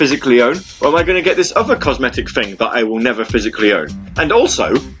never physically own? Or am I going to get this other cosmetic thing that I will never physically own? And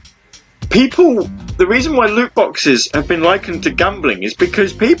also, the reason why loot boxes have been likened to gambling is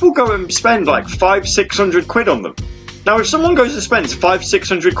because people go and spend like 500-600 quid on them. Now, if someone goes and spends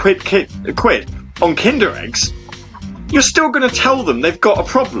 500-600 quid on Kinder eggs, you're still going to tell them they've got a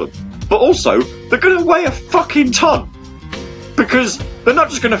problem. But also, they're going to weigh a fucking ton. Because they're not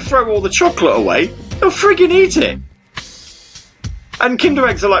just going to throw all the chocolate away, they'll friggin' eat it. And Kinder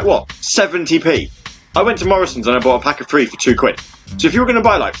Eggs are like, what, 70p? I went to Morrison's and I bought a pack of 3 for £2. So if you were going to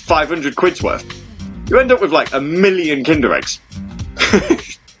buy like 500 quid's worth, you end up with like 1 million Kinder Eggs.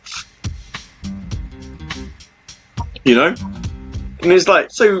 You know? And it's like,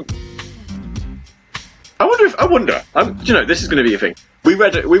 so... I wonder, you know, this is going to be a thing. We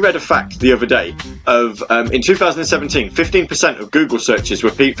read a fact the other day of, in 2017, 15% of Google searches were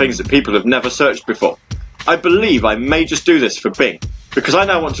things that people have never searched before. I believe I may just do this for Bing, because I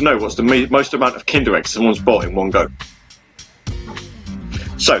now want to know what's the most amount of Kinder Eggs someone's bought in one go.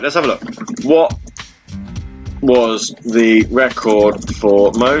 So, let's have a look. What was the record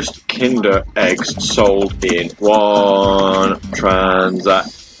for most Kinder Eggs sold in one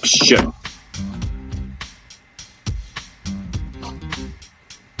transaction?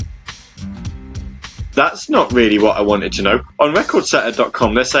 That's not really what I wanted to know. On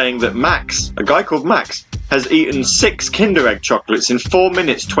recordsetter.com, they're saying that Max, a guy called Max, has eaten 6 Kinder Egg chocolates in 4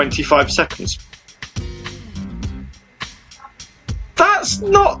 minutes 25 seconds. That's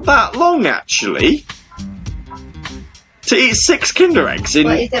not that long, actually. To eat 6 Kinder Eggs in...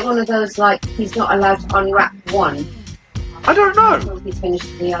 But is it one of those, like, he's not allowed to unwrap one I don't know. until he's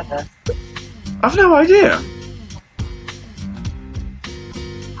finished the other? I've no idea.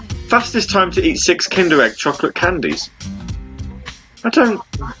 Fastest time to eat 6 Kinder Egg chocolate candies. I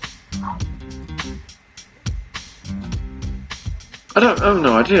have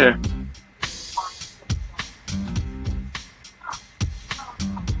no idea.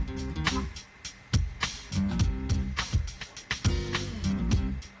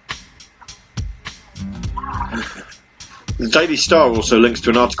 The Daily Star also links to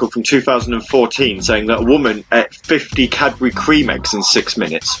an article from 2014 saying that a woman ate 50 Cadbury cream eggs in 6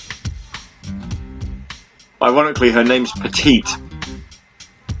 minutes. Ironically, her name's Petite.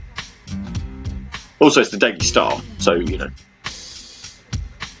 Also, it's the Daily Star, so you know.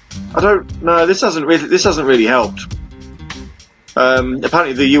 I don't know. This hasn't really helped.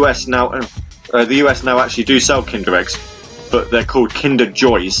 Apparently, the US now actually do sell Kinder Eggs, but they're called Kinder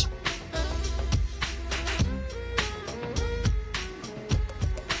Joys.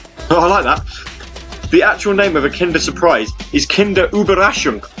 Oh, I like that. The actual name of a Kinder Surprise is Kinder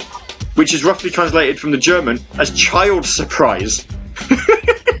Überraschung, which is roughly translated from the German as child surprise.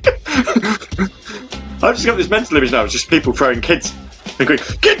 I've just got this mental image now of just people throwing kids and going,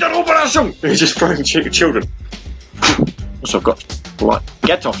 Kinder Überraschung! And just throwing children. Also, I've got fly.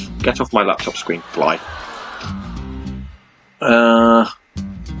 Get off my laptop screen, fly.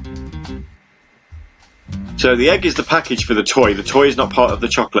 So the egg is the package for the toy. The toy is not part of the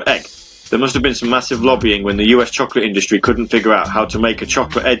chocolate egg. There must have been some massive lobbying when the US chocolate industry couldn't figure out how to make a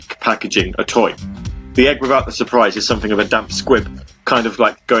chocolate egg packaging a toy. The egg without the surprise is something of a damp squib, kind of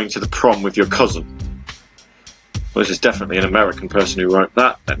like going to the prom with your cousin. Well, this is definitely an American person who wrote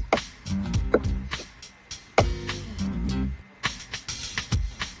that, then.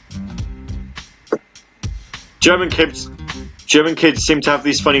 German kids seem to have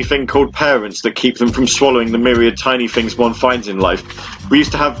this funny thing called parents that keep them from swallowing the myriad tiny things one finds in life. We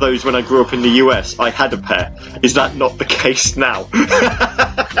used to have those when I grew up in the US. I had a pair. Is that not the case now?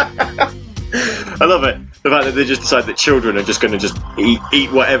 I love it. The fact that they just decide that children are just going to just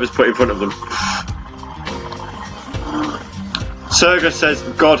eat whatever's put in front of them. Serga says,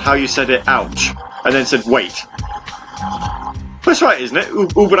 God, how you said it, ouch. And then said, wait. That's right, isn't it?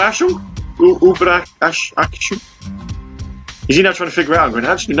 Überraschung? Überraschung? Is he now trying to figure out? I'm going,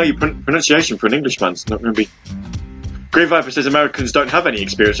 actually, no, your pronunciation for an Englishman's not going to be... Green Viper says Americans don't have any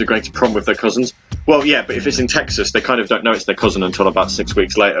experience of going to prom with their cousins. Well, yeah, but if it's in Texas, they kind of don't know it's their cousin until about 6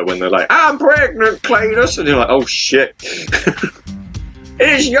 weeks later when they're like, I'm pregnant, Cletus! And you're like, oh, shit.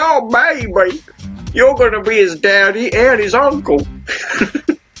 It's your baby! You're going to be his daddy and his uncle.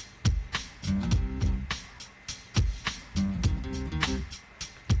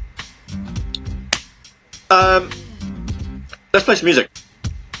 Let's play some music.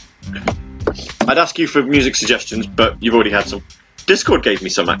 I'd ask you for music suggestions, but you've already had some. Discord gave me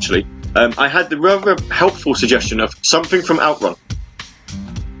some, actually. I had the rather helpful suggestion of something from Outrun,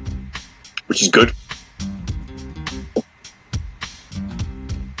 which is good.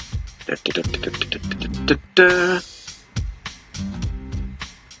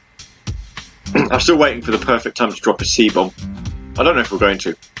 I'm still waiting for the perfect time to drop a C-bomb. I don't know if we're going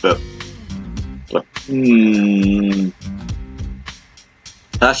to, but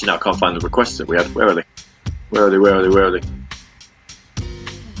actually, now I can't find the requests that we had. Where are they?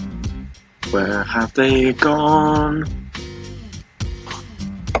 Where have they gone?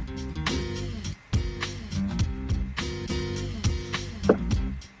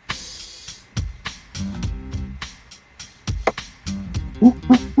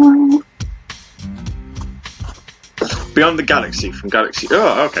 Beyond the Galaxy from Galaxy.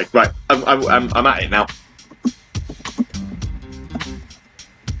 Oh, okay, right. I'm at it now.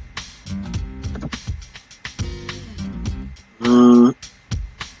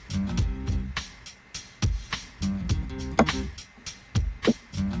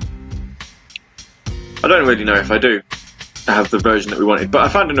 I don't really know if I do have the version that we wanted, but I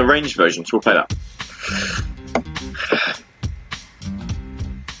found an arranged version, so we'll play that.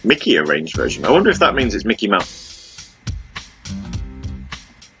 Mickey arranged version. I wonder if that means it's Mickey Mouse.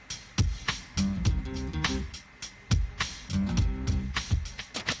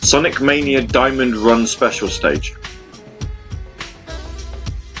 Sonic Mania Diamond Run Special Stage.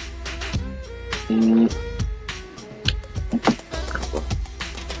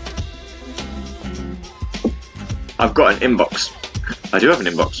 I've got an inbox. I do have an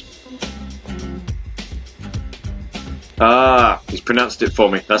inbox. Ah, he's pronounced it for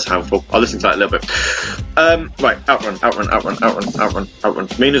me. That's helpful. I'll listen to that a little bit. Right, Outrun.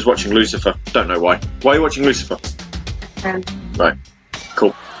 Mina's watching Lucifer. Don't know why. Why are you watching Lucifer? Right,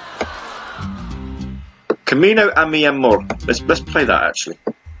 cool. Camino a mi amor. Let's play that actually.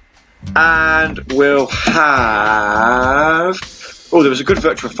 And we'll have... Oh, there was a good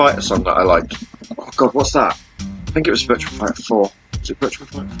Virtua Fighter song that I liked. Oh god, what's that? I think it was Virtua Fighter 4. Was it Virtua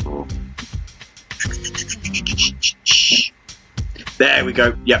Fighter 4? There we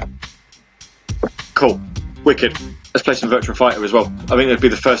go. Yep. Cool. Wicked. Let's play some Virtua Fighter as well. I think it'll be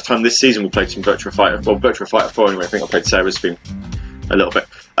the first time this season we played some Virtua Fighter. Well, Virtua Fighter 4 anyway. I think I played Sarah's theme a little bit.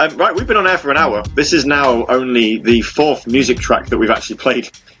 Right, we've been on air for an hour. This is now only the 4th music track that we've actually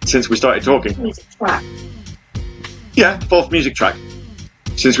played since we started talking. Music track? Yeah, 4th music track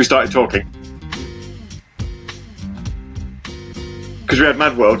since we started talking. Because we had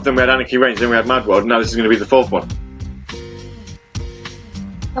Mad World, then we had Anarchy Reigns, then we had Mad World, and now this is going to be the 4th one.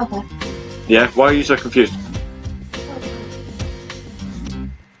 Okay. Yeah? Why are you so confused?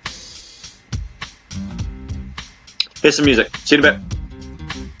 Here's some music. See you in a bit.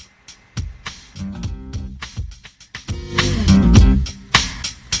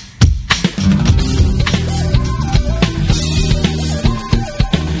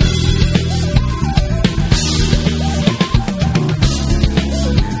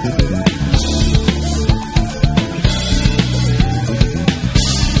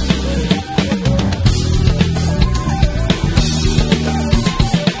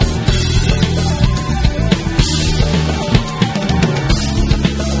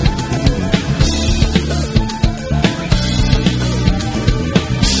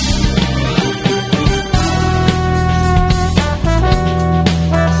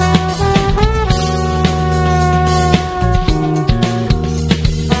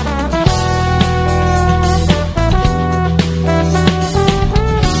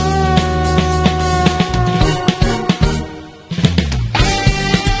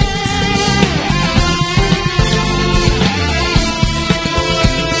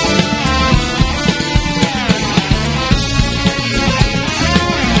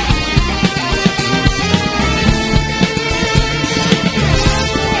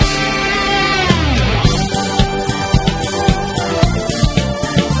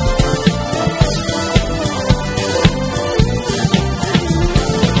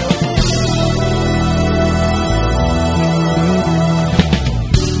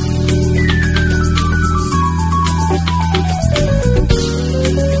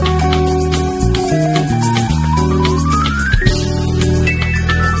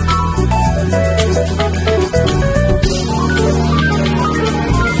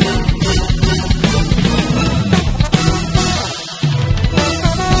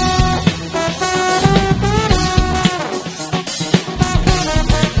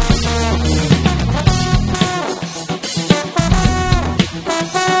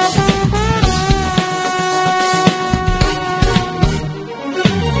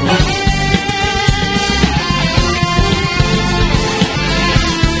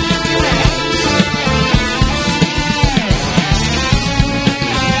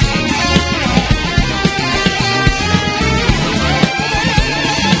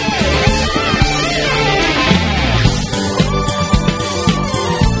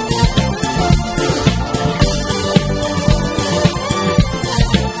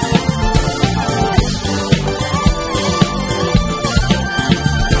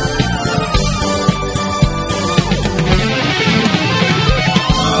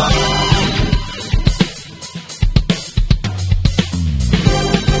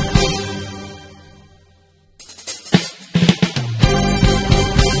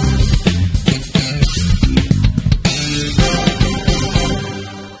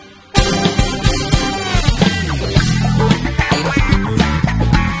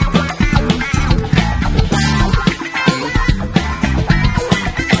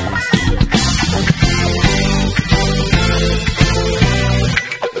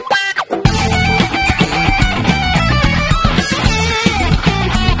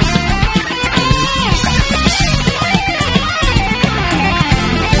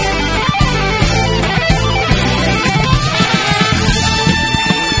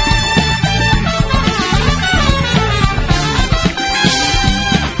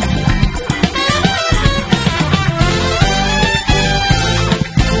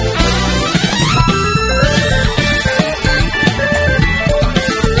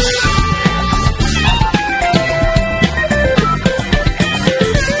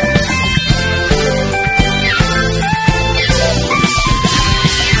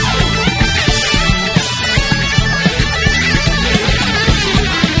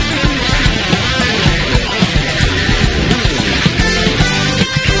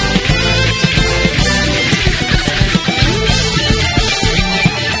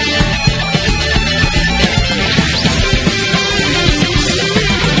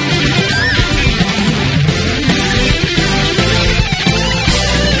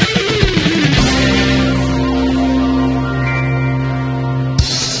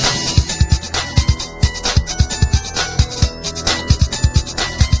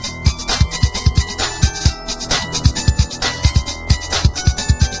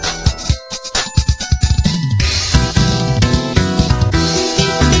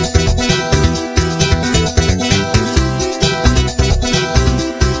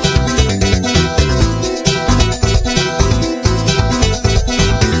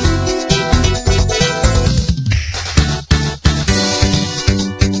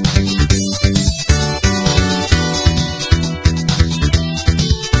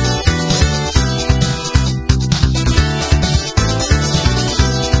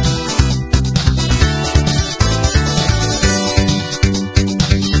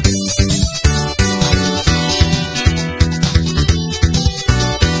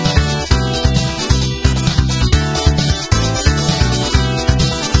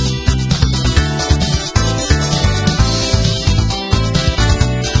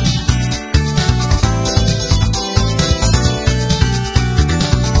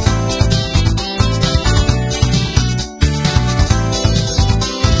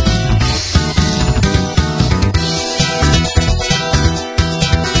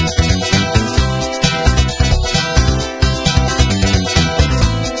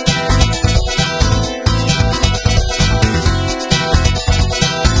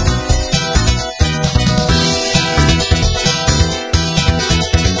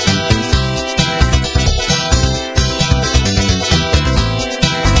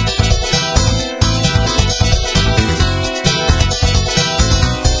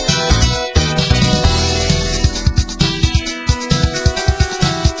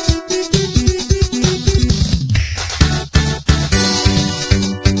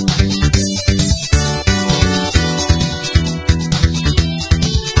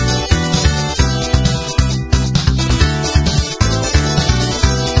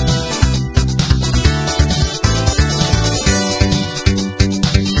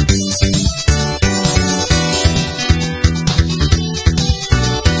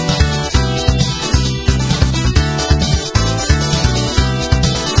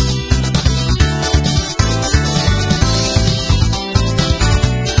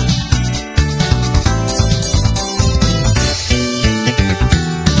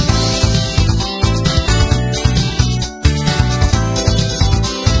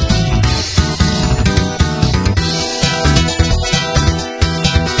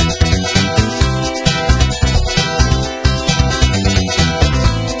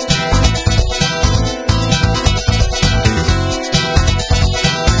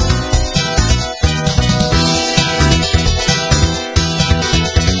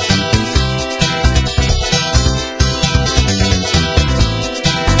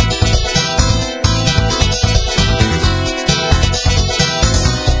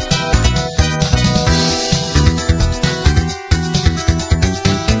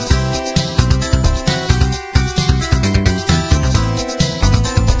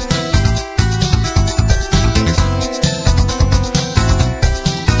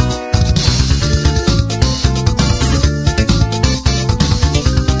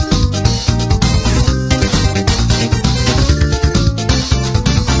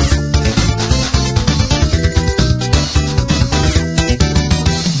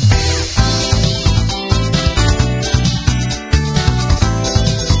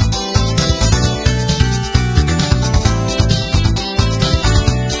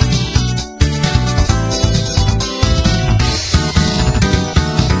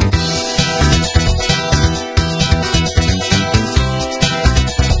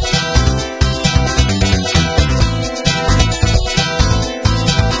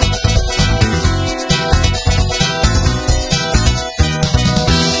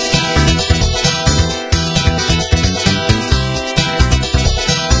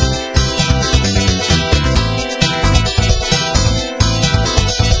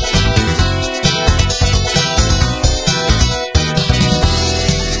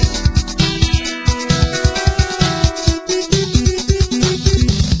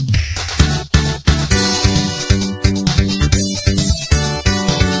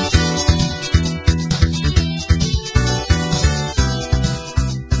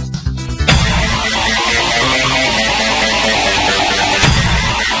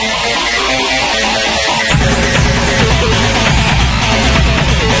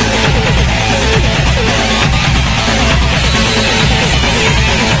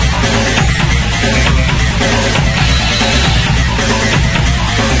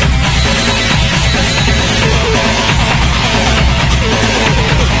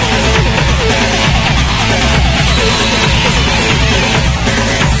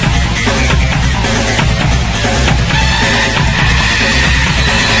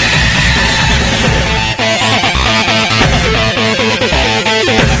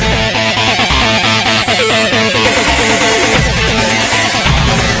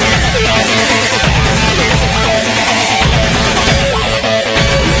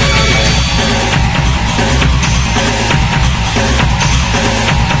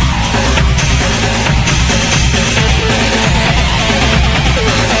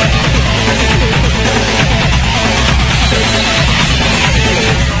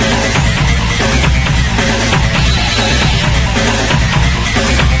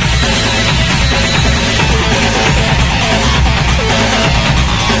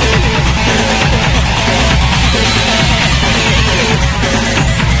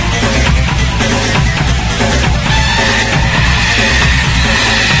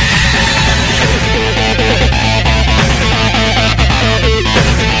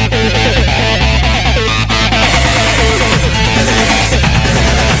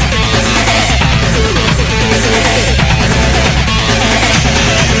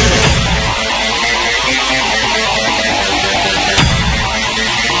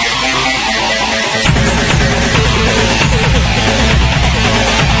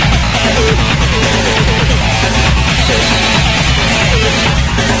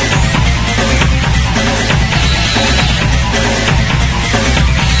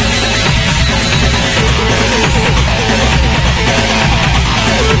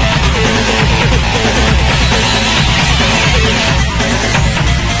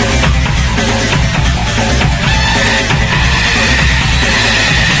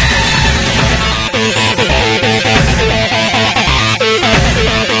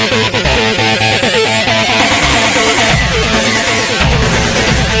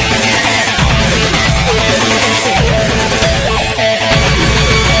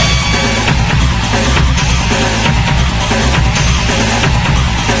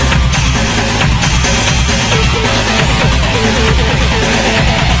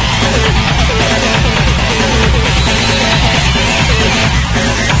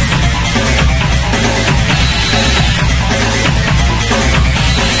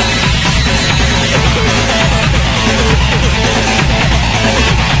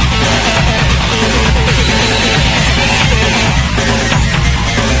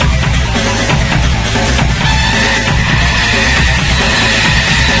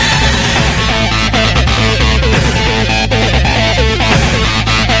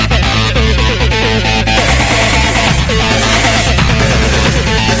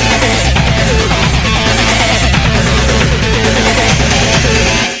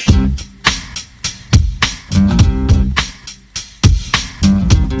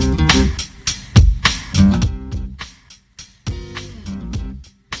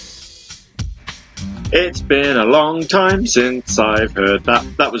 It's been a long time since I've heard that.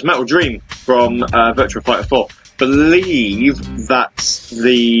 That was Metal Dream from Virtua Fighter 4. Believe that's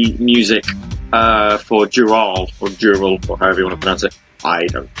the music for Dural, or Dural, or however you want to pronounce it. I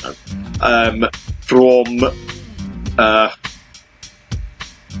don't know. From, I'm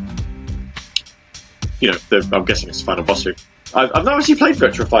guessing it's the final boss suit. I've not actually played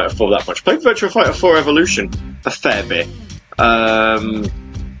Virtua Fighter 4 that much. Played Virtua Fighter 4 Evolution a fair bit.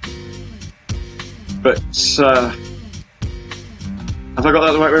 But, have I got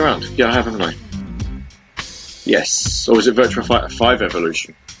that the right way around? Yeah, I have, haven't I? Yes. Or was it Virtua Fighter 5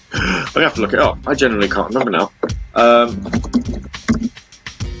 Evolution? I'm gonna have to look it up. I generally can't remember now.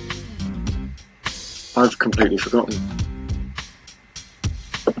 I've completely forgotten.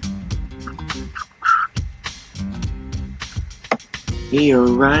 Neo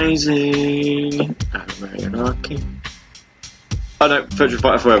Rising. Oh no, Virtua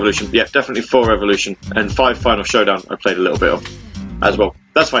Fighter 4 Evolution. Yeah, definitely 4 Evolution. And 5 Final Showdown I played a little bit of as well.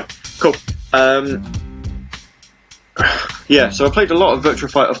 That's fine. Cool. Yeah, so I played a lot of Virtua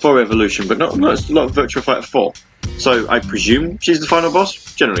Fighter 4 Evolution, but not a lot of Virtua Fighter 4. So I presume she's the final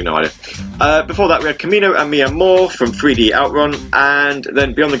boss? Generally no idea. Before that we had Kamino and Mia Moore from 3D Outrun, and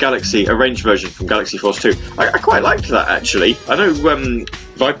then Beyond the Galaxy, a range version from Galaxy Force 2. I quite liked that actually. I know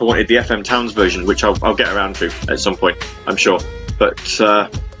Viper wanted the FM Towns version, which I'll get around to at some point, I'm sure. But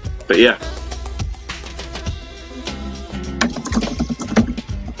yeah.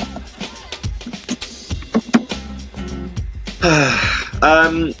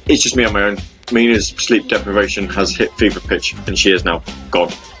 It's just me on my own. Mina's sleep deprivation has hit fever pitch, and she is now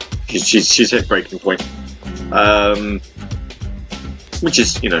gone. She's hit breaking point, which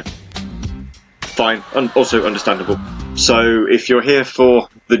is fine and also understandable. So if you're here for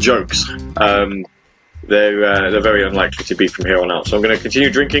the jokes, they're very unlikely to be from here on out. So I'm going to continue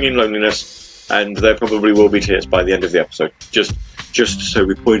drinking in loneliness, and there probably will be tears by the end of the episode. Just so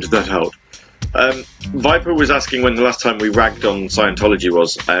we pointed that out. Viper was asking when the last time we ragged on Scientology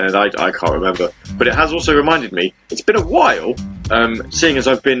was, and I can't remember. But it has also reminded me, it's been a while, seeing as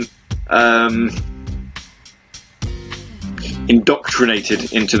I've been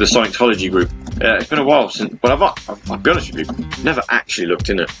indoctrinated into the Scientology group. It's been a while since, but I'll be honest with you, never actually looked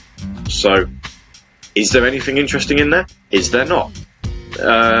in it. So, is there anything interesting in there? Is there not?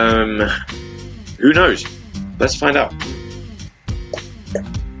 Who knows? Let's find out.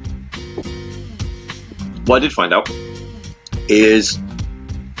 What I did find out is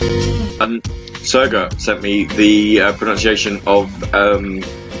Serga sent me the pronunciation of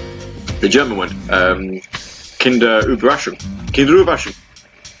the German word, Kinder Überraschung. Kinder Überraschung.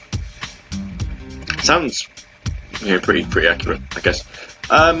 Sounds pretty accurate, I guess.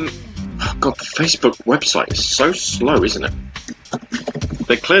 Oh God, the Facebook website is so slow, isn't it?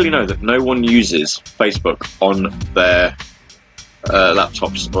 They clearly know that no one uses Facebook on their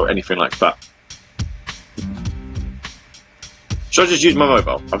laptops or anything like that. Should I just use my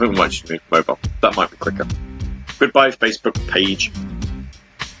mobile? I think we might just use mobile. That might be quicker. Goodbye, Facebook page.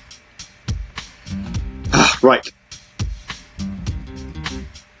 Right.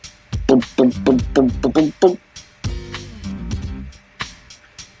 Boom, boom, boom, boom, boom, boom, boom.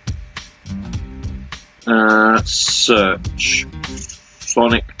 Search.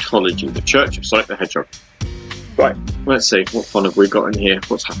 Sonictology. The Church of Sonic the Hedgehog. Right, let's see. What fun have we got in here?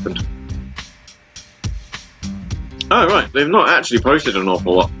 What's happened? Oh, right. They've not actually posted an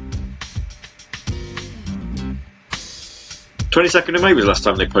awful lot. 22nd of May was the last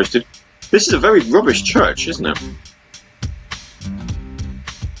time they posted. This is a very rubbish church, isn't it?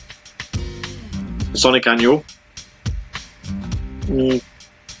 The Sonic Annual.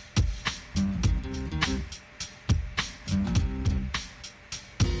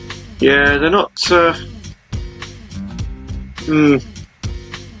 Yeah, they're not...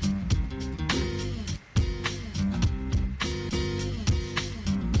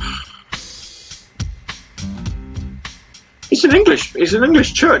 It's an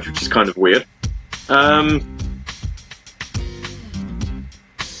English church, which is kind of weird. A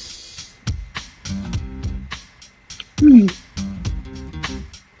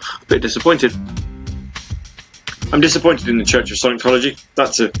bit disappointed. I'm disappointed in the Church of Scientology.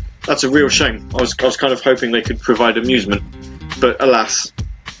 That's a real shame. I was kind of hoping they could provide amusement, but alas,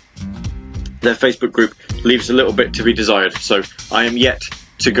 their Facebook group leaves a little bit to be desired. So I am yet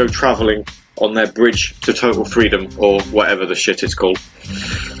to go travelling on their bridge to total freedom, or whatever the shit it's called.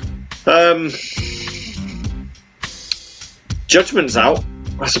 Judgment's out,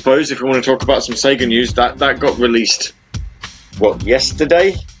 I suppose, if we want to talk about some Sega news. That got released, what,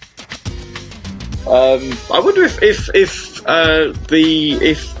 yesterday? I wonder if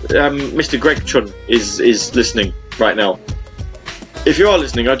Mr. Greg Chun is listening right now. If you are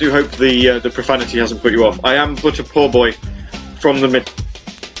listening, I do hope the profanity hasn't put you off. I am but a poor boy from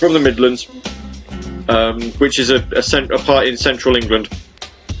the Midlands, which is a part in central England,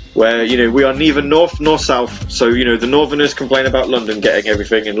 where we are neither north nor south. So the Northerners complain about London getting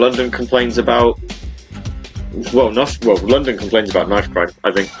everything, and London complains about London complains about knife crime,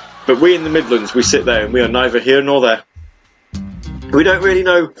 I think. But we in the Midlands, we sit there and we are neither here nor there. We don't really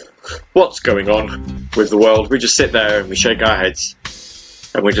know what's going on with the world. We just sit there and we shake our heads,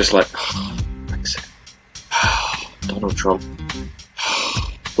 and we're just like, Brexit, Donald Trump,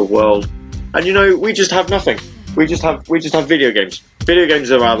 the world, and we just have nothing. We just have video games. Video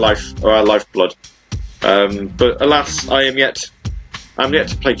games are our lifeblood. But alas, I'm yet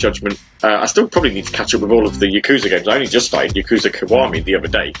to play Judgment. I still probably need to catch up with all of the Yakuza games. I only just started Yakuza Kiwami the other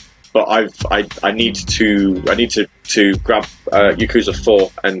day, but I need to grab Yakuza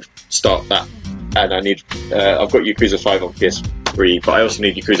 4 and start that. And I've got Yakuza 5 on PS3, but I also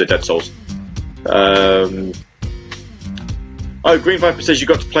need Yakuza Dead Souls. Green Viper says you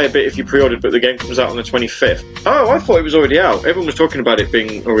got to play a bit if you pre-ordered, but the game comes out on the 25th. Oh, I thought it was already out. Everyone was talking about it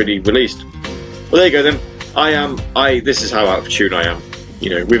being already released. Well, there you go then. This is how out of tune I am.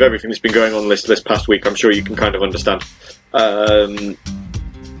 With everything that's been going on this past week, I'm sure you can kind of understand. But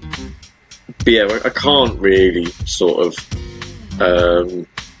yeah, I can't really sort of...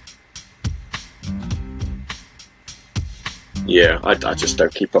 I just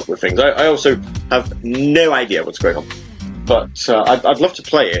don't keep up with things. I also have no idea what's going on. But I'd love to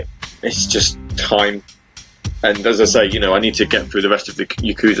play it. It's just time. And as I say, I need to get through the rest of the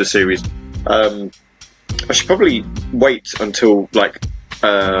Yakuza series. I should probably wait until,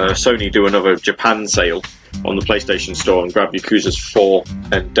 Sony do another Japan sale on the PlayStation Store and grab Yakuza's 4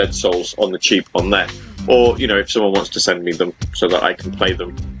 and Dead Souls on the cheap on there. Or, if someone wants to send me them so that I can play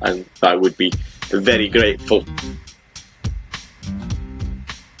them, and I would be very grateful.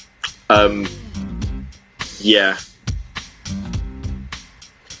 Yeah.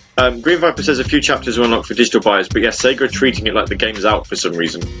 Green Viper says a few chapters are unlocked for digital buyers, but yes, Sega are treating it like the game's out for some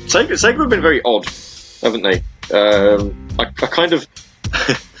reason. Sega have been very odd, haven't they? I kind of...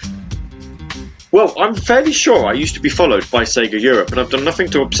 Well, I'm fairly sure I used to be followed by Sega Europe, and I've done nothing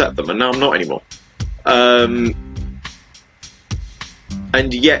to upset them, and now I'm not anymore. And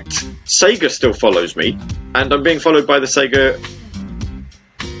yet, Sega still follows me, and I'm being followed by the Sega...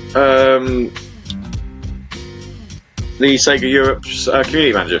 the Sega Europe's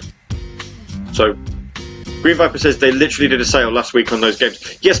community manager. So, Green Viper says they literally did a sale last week on those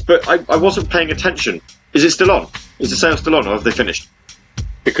games. Yes, but I wasn't paying attention. Is it still on? Is the sale still on, or have they finished?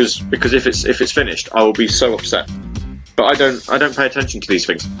 Because if it's finished, I will be so upset. But I don't pay attention to these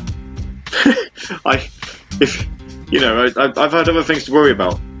things. I've had other things to worry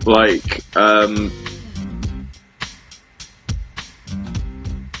about, like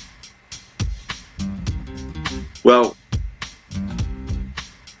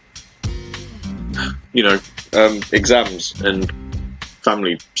exams and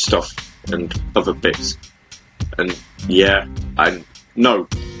family stuff and other bits. And yeah, no.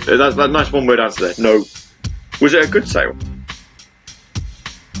 That nice one word answer there. No. Was it a good sale?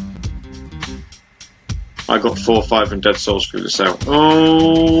 I got 4, 5 and Dead Souls through the sale.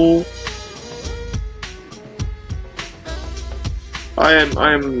 Oh. I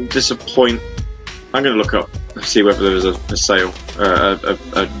am disappointed. I'm going to look up and see whether there was a sale.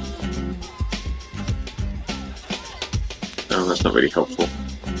 Oh, that's not really helpful.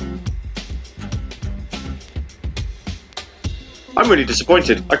 I'm really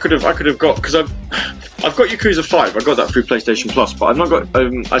disappointed. I could have got, because I've got Yakuza 5. I got that through PlayStation Plus, but I've not got.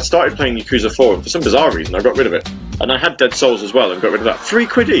 I started playing Yakuza 4, and for some bizarre reason, I got rid of it. And I had Dead Souls as well, and got rid of that.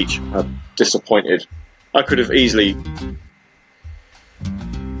 £3 each. I'm disappointed. I could have easily.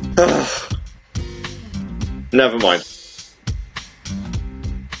 Never mind.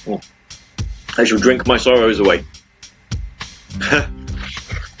 I shall drink my sorrows away.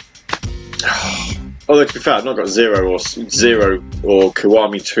 Although to be fair, I've not got 0 or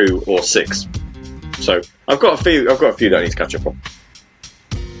Kiwami 2 or 6. So I've got a few that I need to catch up on.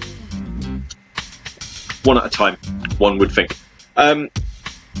 One at a time, one would think.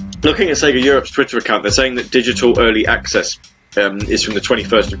 Looking at Sega Europe's Twitter account, they're saying that digital early access is from the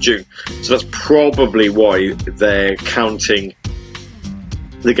 21st of June. So that's probably why they're counting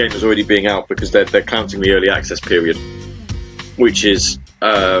the game as already being out, because they're counting the early access period, which is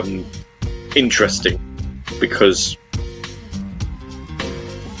interesting, because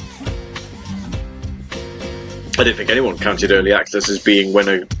I didn't think anyone counted early access as being when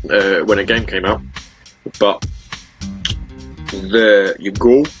a game came out, but there you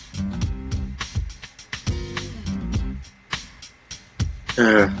go.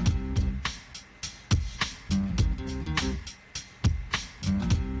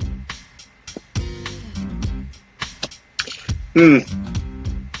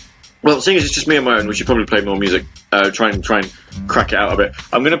 Well, seeing as it's just me on my own, we should probably play more music. Try and crack it out a bit.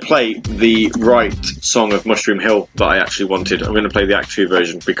 I'm going to play the right song of Mushroom Hill that I actually wanted. I'm going to play the Act 2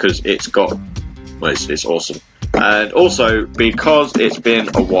 version because it's awesome. And also, because it's been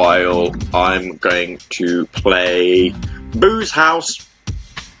a while, I'm going to play Boo's House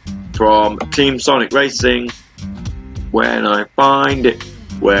from Team Sonic Racing. When I find it,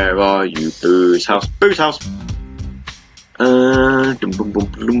 where are you, Boo's House? Boo's House.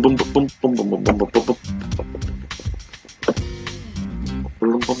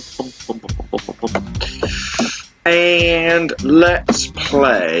 And let's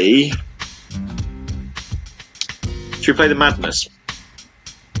play. Should we play The Madness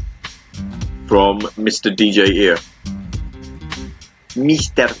from Mr. DJ Ear?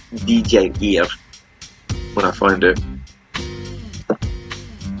 Mr. DJ Ear. When I find it.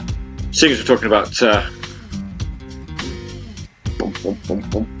 Seeing as we're talking about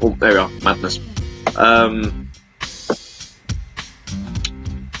there we are, Madness.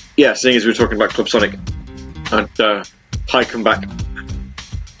 Yeah, seeing as we were talking about Club Sonic and High Comeback.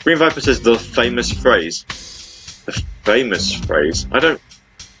 Green Viper says the famous phrase. The famous phrase? I don't...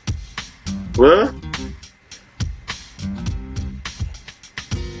 What?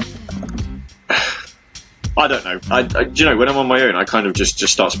 I don't know. Do you know, when I'm on my own, I kind of just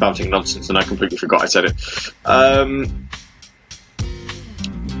start spouting nonsense, and I completely forgot I said it.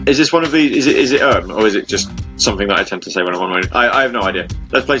 Is this one of these? Is it or is it just something that I tend to say when I'm on my own? I have no idea.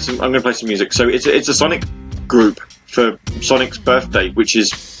 Let's play some. I'm going to play some music. So it's a Sonic group for Sonic's birthday, which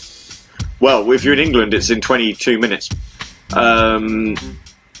is, well, if you're in England, it's in 22 minutes.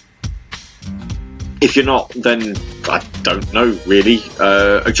 If you're not, then I don't know really.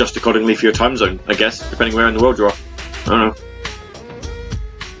 Adjust accordingly for your time zone, I guess, depending where in the world you are. I don't know.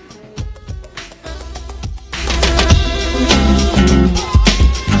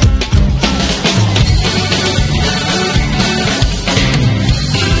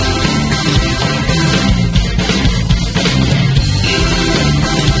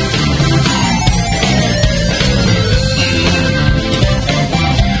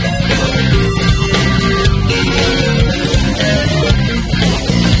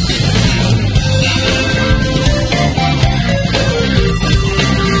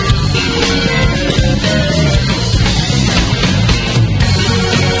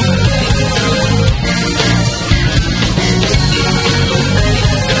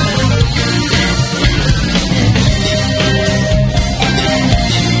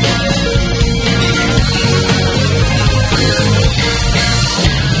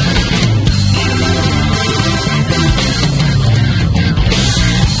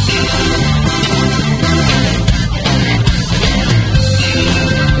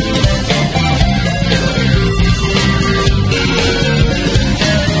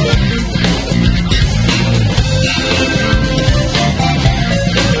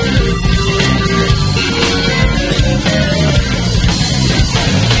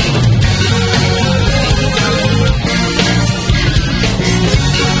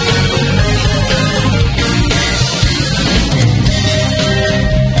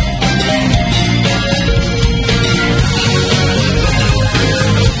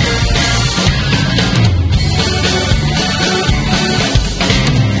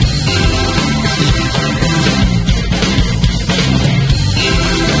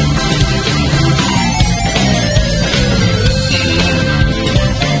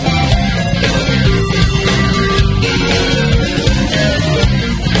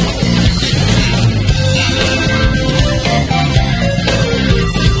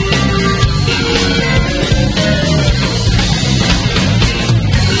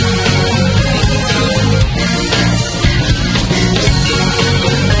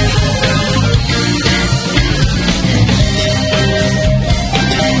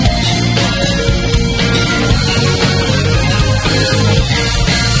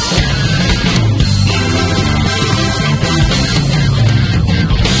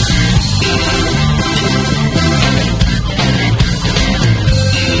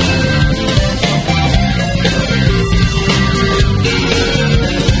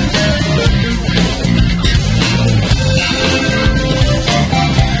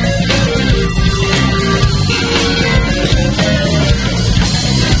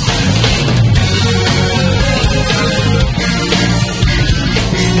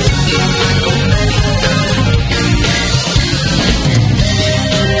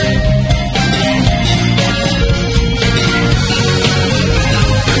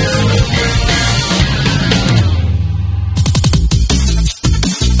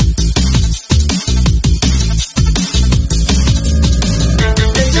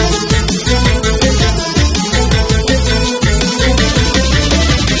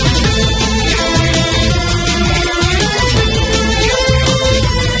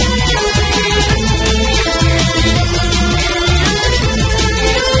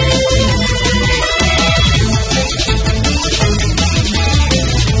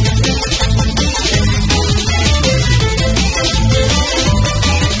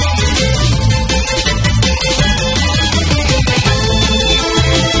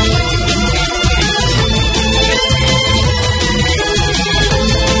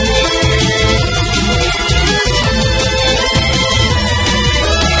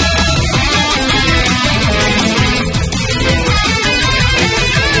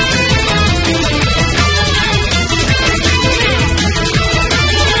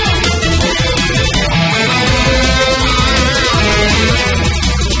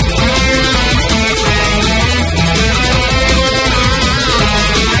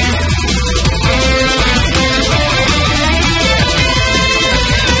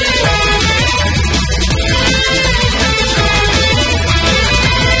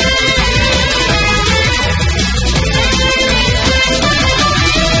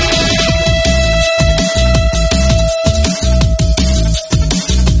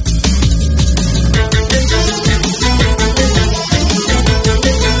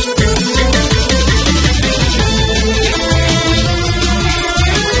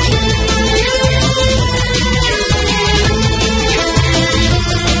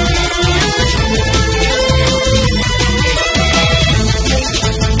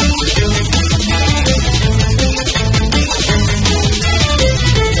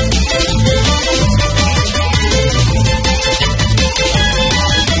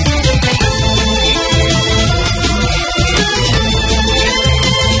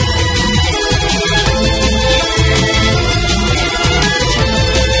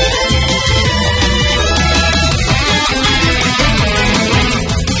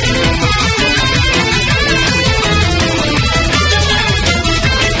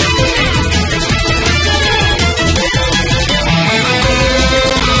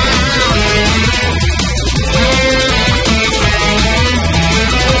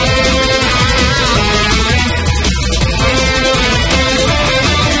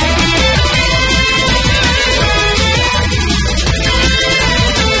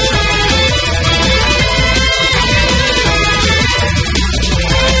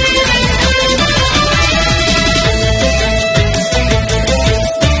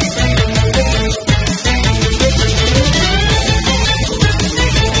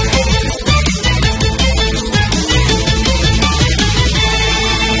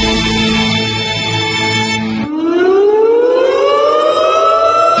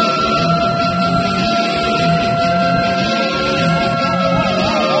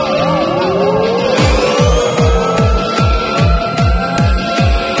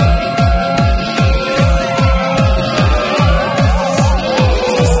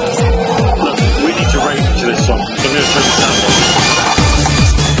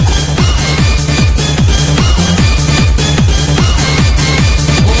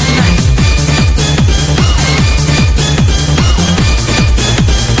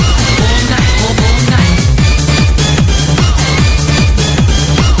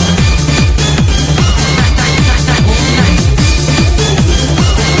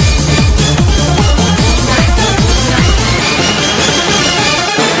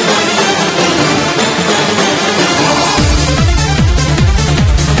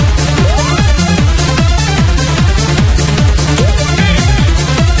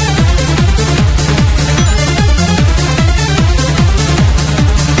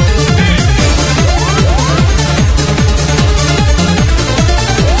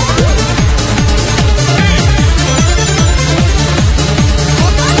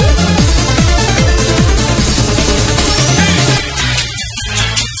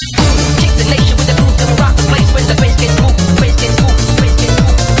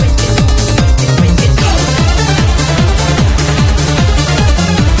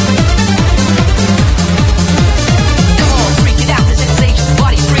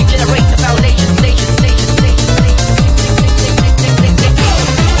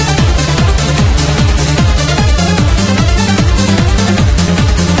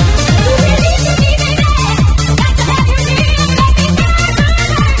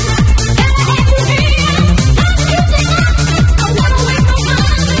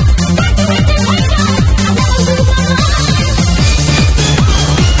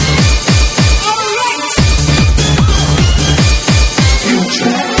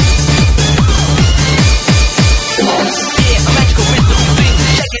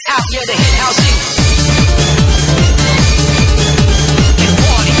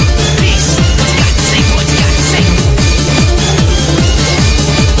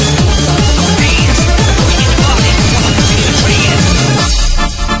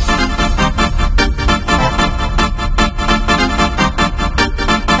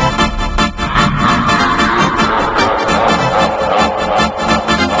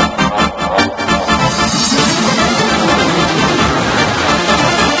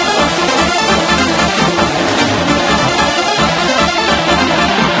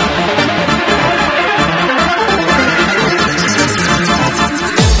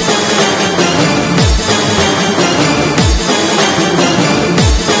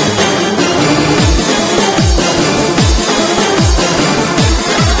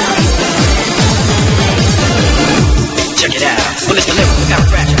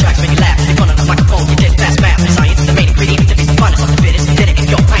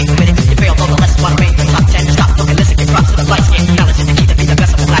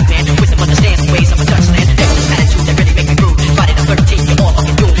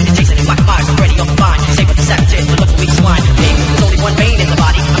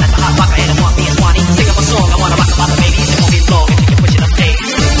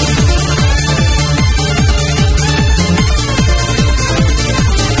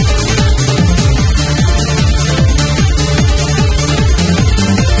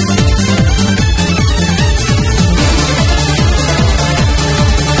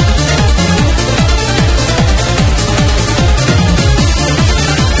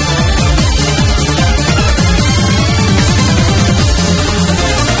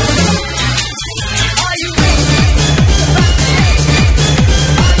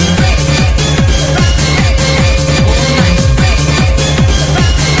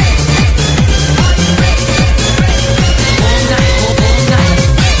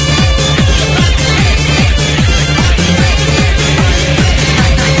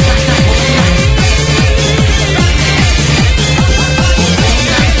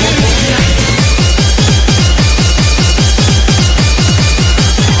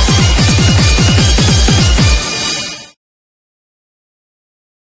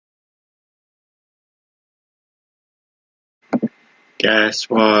 Guess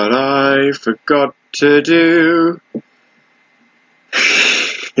what I forgot to do?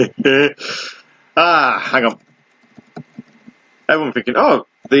 Hang on. Everyone thinking, oh,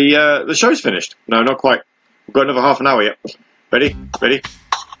 the show's finished. No, not quite. We've got another half an hour yet. Ready? Ready?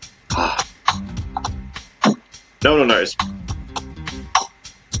 No one will notice.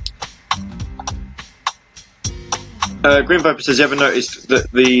 Green Viper says, you ever noticed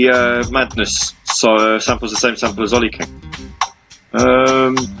that the Madness samples the same sample as Ollie King?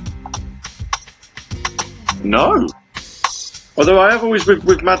 No. Although I have always,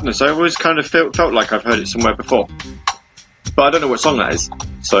 with Madness, I always kind of felt like I've heard it somewhere before. But I don't know what song that is,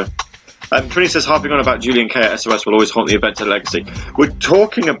 so... Trini says, harping on about Julian K at SOS will always haunt the event at Legacy. We're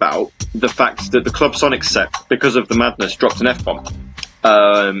talking about the fact that the Club Sonic set, because of the Madness, dropped an F-bomb.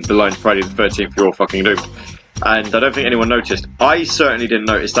 The line Friday the 13th, you're all fucking doomed. And I don't think anyone noticed. I certainly didn't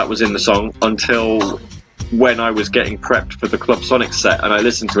notice that was in the song until when I was getting prepped for the Club Sonic set, and I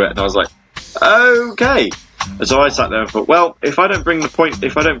listened to it and I was like, okay. And so I sat there and thought, well, if I don't bring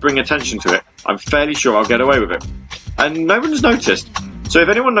attention to it, I'm fairly sure I'll get away with it. And no one's noticed. So if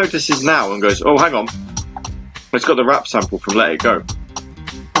anyone notices now and goes, oh, hang on, it's got the rap sample from Let It Go.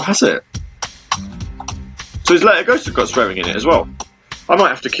 Oh, has it? So has Let It Go got swearing in it as well? I might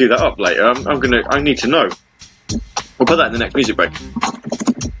have to cue that up later. I need to know. We'll put that in the next music break.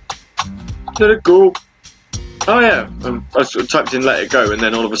 Let it go. Oh yeah, I sort of typed in Let It Go, and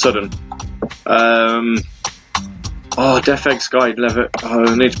then all of a sudden, Def Egg Sky Levitt. Oh,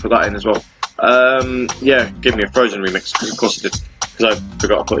 I need to put that in as well. Yeah, give me a Frozen remix, because of course I did, because I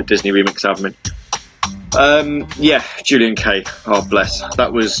forgot to put a Disney remix album in. Yeah, Julian K. Oh bless.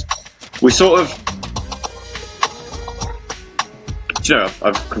 That was, we sort of. Do you know,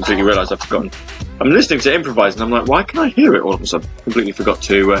 I've completely realised I've forgotten. I'm listening to Improvise and I'm like, why can I hear it all of a sudden? Completely forgot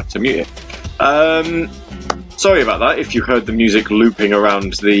to mute it. Sorry about that if you heard the music looping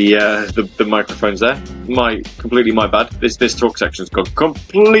around the microphones there. Completely my bad. This talk section's gone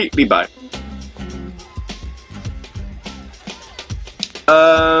completely back.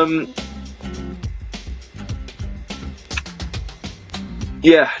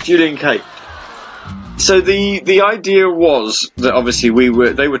 Yeah, Julian K. So the idea was that obviously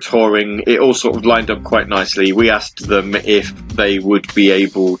they were touring. It all sort of lined up quite nicely. We asked them if they would be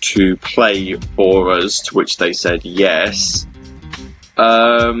able to play for us, to which they said yes.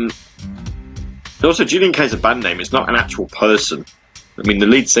 Also, Julian K is a band name. It's not an actual person. I mean, the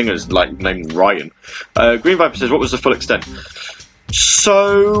lead singer's named Ryan. Green Viper says, what was the full extent?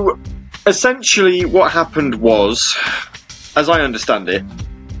 So essentially, what happened was, as I understand it.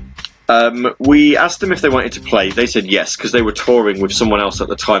 We asked them if they wanted to play. They said yes, because they were touring with someone else at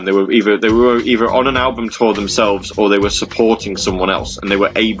the time. They were either on an album tour themselves or they were supporting someone else, and they were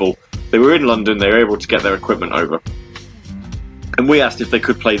in London, they were able to get their equipment over. And we asked if they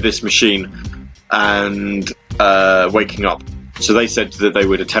could play This Machine and Waking Up. So they said that they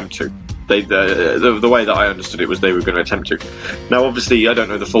would attempt to. The way that I understood it was they were going to attempt to. Now, obviously, I don't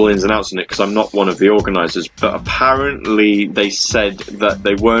know the full ins and outs on it because I'm not one of the organisers, but apparently they said that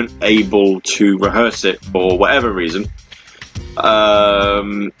they weren't able to rehearse it for whatever reason.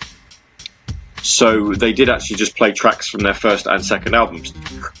 So they did actually just play tracks from their first and second albums,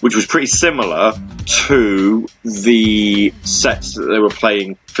 which was pretty similar to the sets that they were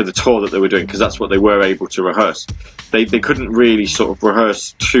playing for the tour that they were doing, because that's what they were able to rehearse. They couldn't really sort of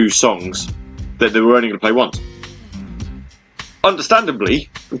rehearse two songs that they were only going to play once. Understandably,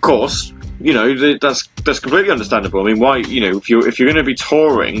 of course, you know, that's completely understandable. I mean, why, you know, if you're going to be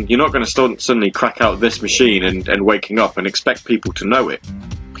touring, you're not going to suddenly crack out This Machine and Waking Up and expect people to know it.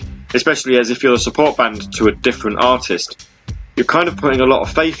 Especially as if you're a support band to a different artist, you're kind of putting a lot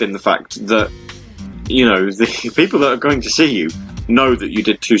of faith in the fact that, you know, the people that are going to see you know that you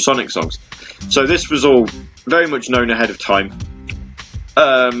did two Sonic songs. So this was all very much known ahead of time.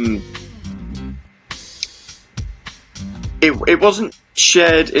 It wasn't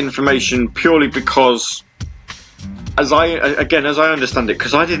shared information purely because, as I understand it,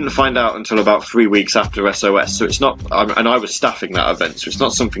 because I didn't find out until about 3 weeks after SOS, so it's not, and I was staffing that event, so it's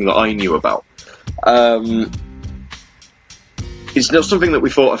not something that I knew about. It's not something that we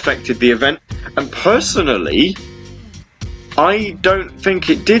thought affected the event, and personally, I don't think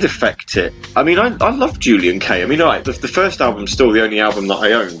it did affect it. I mean, I love Julian K. I mean, the first album's still the only album that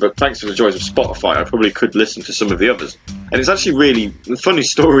I own, but thanks to the joys of Spotify, I probably could listen to some of the others. And it's actually really, the funny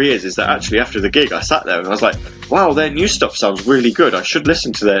story is that actually after the gig, I sat there and I was like, wow, their new stuff sounds really good. I should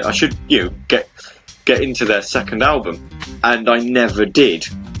listen to I should, you know, get into their second album. And I never did.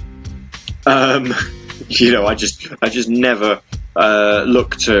 You know, I just never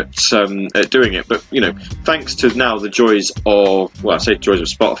looked at doing it. But, you know, thanks to now the joys of, well, I say joys of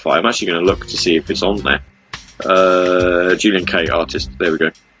Spotify, I'm actually going to look to see if it's on there. Julian K, artist, there we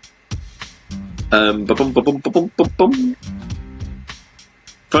go.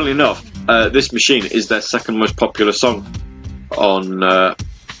 Funnily enough, This Machine is their second most popular song on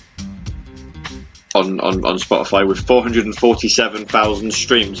Spotify, with 447,000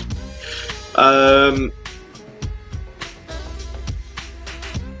 streams.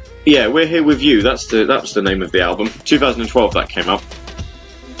 Yeah, We're Here With You, that's the name of the album. 2012 that came out.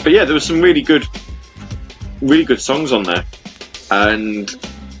 But yeah, there was some really good songs on there. And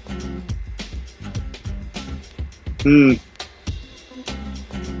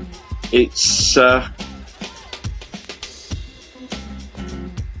it's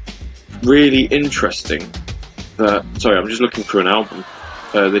really interesting that, sorry, I'm just looking for an album.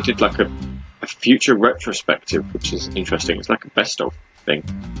 They did like a future retrospective, which is interesting. It's like a best of thing.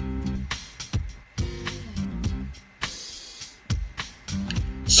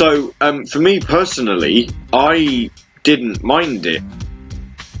 So for me personally, I didn't mind it.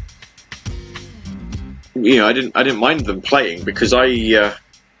 You know, I didn't mind them playing, because I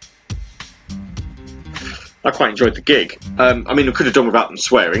quite enjoyed the gig. I mean, I could have done without them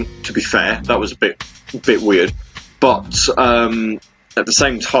swearing, to be fair. That was a bit weird. But at the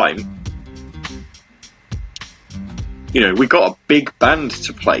same time, you know, we got a big band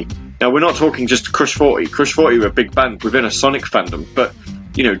to play. Now, we're not talking just Crush 40. Crush 40 were a big band within a Sonic fandom, but,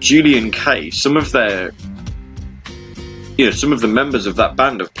 you know, Julian K, some of the members of that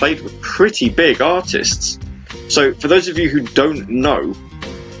band have played with pretty big artists. So, for those of you who don't know,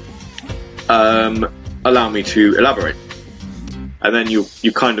 allow me to elaborate, and then you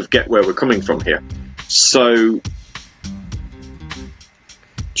kind of get where we're coming from here. So,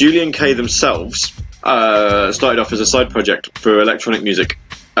 Julian K themselves started off as a side project for electronic music,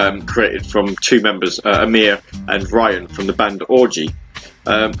 created from two members, Amir and Ryan, from the band Orgy.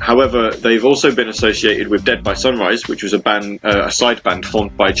 However, they've also been associated with Dead by Sunrise, which was a side band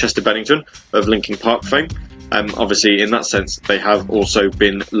formed by Chester Bennington of Linkin Park fame. Obviously, in that sense, they have also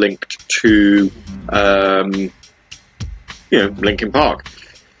been linked to, Linkin Park.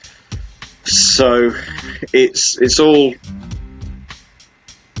 So it's all,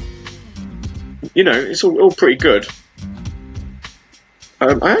 you know, it's all pretty good.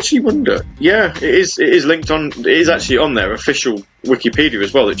 I actually wonder. Yeah, it is linked on. It is actually on their official Wikipedia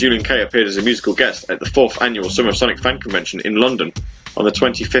as well that Julian K appeared as a musical guest at the 4th annual Summer of Sonic Fan Convention in London on the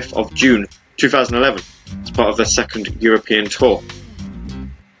 25th of June 2011 as part of their second European tour.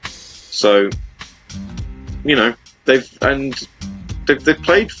 So, you know, they've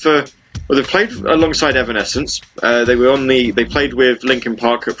played alongside Evanescence. They played with Linkin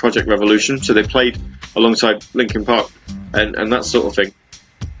Park at Project Revolution, so they played alongside Linkin Park and that sort of thing.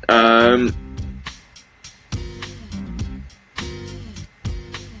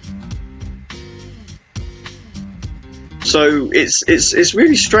 So it's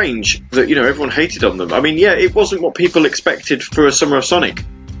really strange that, you know, everyone hated on them. I mean, yeah, it wasn't what people expected for a Summer of Sonic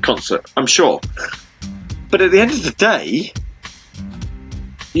concert, I'm sure. But at the end of the day,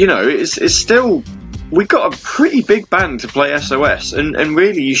 you know, it's still, we got a pretty big band to play SOS, and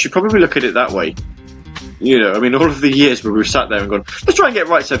really you should probably look at it that way. You know, I mean, all of the years where we've sat there and gone, let's try and get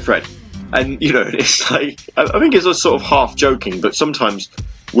Right Said Fred. And, you know, it's like, I think it's a sort of half joking, but sometimes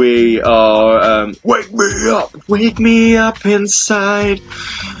we are, wake me up inside.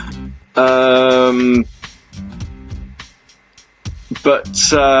 But,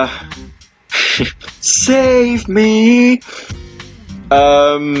 save me.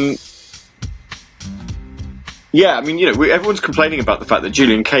 Yeah, I mean, you know, everyone's complaining about the fact that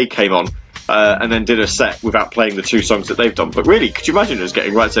Julian K came on and then did a set without playing the two songs that they've done. But really, could you imagine us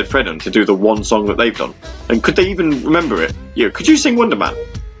getting Right Said Fred on to do the one song that they've done? And could they even remember it? You know, could you sing Wonder Man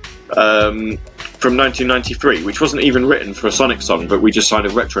from 1993, which wasn't even written for a Sonic song, but we just kind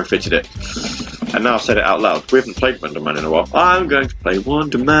of retrofitted it? And now I've said it out loud. We haven't played Wonder Man in a while. I'm going to play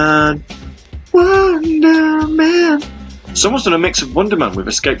Wonder Man. Wonder Man. Someone's done a mix of Wonder Man with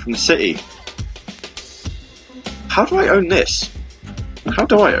Escape from the City. How do I own this? How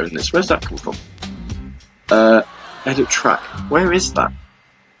do I own this? Where's that come from? Edit track. Where is that?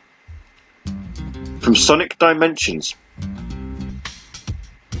 From Sonic Dimensions.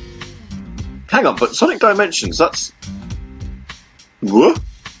 Hang on, but Sonic Dimensions, that's... What?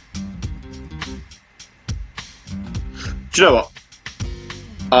 Do you know what?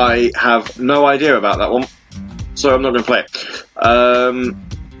 I have no idea about that one, so I'm not going to play it.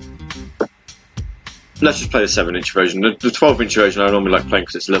 Let's just play the 7-inch version. The 12-inch version I normally like playing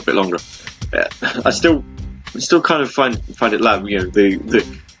because it's a little bit longer. Yeah. I still still kind of find it loud. You know, the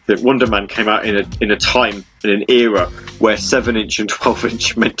Wonder Man came out in a time, in an era where 7-inch and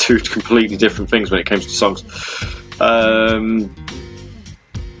 12-inch meant two completely different things when it came to songs.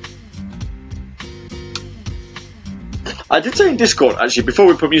 I did say in Discord, actually, before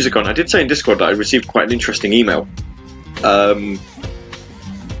we put music on, I did say in Discord that I received quite an interesting email.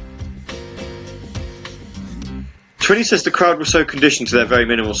 Trini says the crowd was so conditioned to their very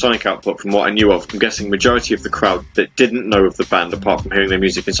minimal Sonic output from what I knew of. I'm guessing majority of the crowd that didn't know of the band apart from hearing their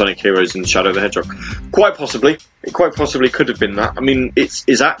music in Sonic Heroes and Shadow the Hedgehog. Quite possibly. It quite possibly could have been that. I mean,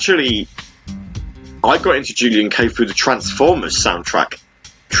 it's actually... I got into Julian K through the Transformers soundtrack,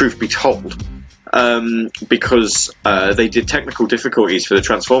 truth be told. Because they did technical difficulties for the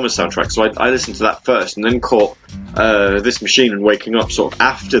Transformers soundtrack, so I listened to that first and then caught This Machine and Waking Up sort of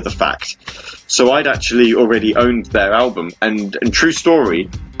after the fact. So I'd actually already owned their album, and true story,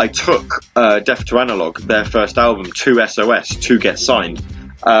 I took Deaf to Analog, their first album, to SOS to get signed,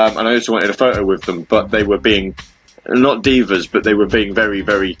 and I also wanted a photo with them, but they were being, not divas, but they were being very,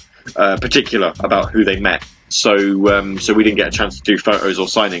 very particular about who they met. So we didn't get a chance to do photos or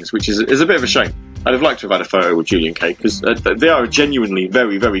signings, which is a bit of a shame. I'd have liked to have had a photo with Julian K, because they are a genuinely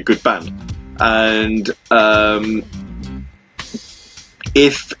very, very good band. And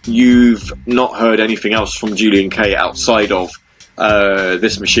if you've not heard anything else from Julian K outside of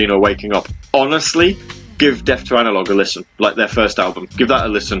This Machine or Waking Up, honestly, give Deaf to Analog a listen, like their first album. Give that a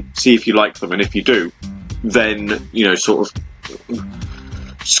listen, see if you like them, and if you do, then, you know, sort of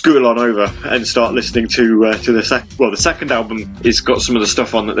school on over and start listening to the second album. It's got some of the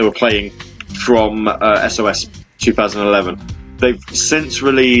stuff on that they were playing from SOS 2011. They've since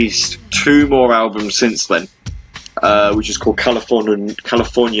released 2 more albums since then, which is called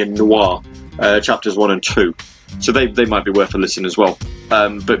California Noir, chapters 1 and 2. So they might be worth a listen as well.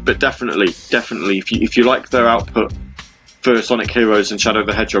 But definitely, if you like their output for Sonic Heroes and Shadow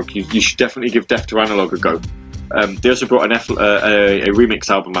the Hedgehog, you should definitely give Deaf to Analog a go. They also brought a remix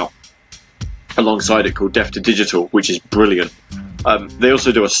album out alongside it called Deaf to Digital, which is brilliant. They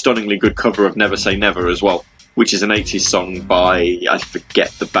also do a stunningly good cover of Never Say Never as well, which is an 80s song by, I forget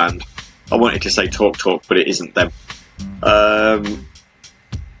the band. I wanted to say Talk Talk, but it isn't them.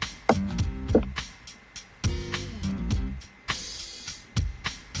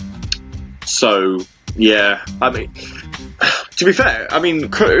 So, yeah, I mean... To be fair, I mean,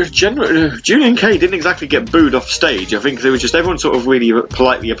 Julian K didn't exactly get booed off stage. I think they were just, everyone sort of really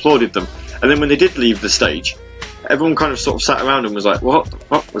politely applauded them. And then when they did leave the stage, everyone kind of sort of sat around and was like,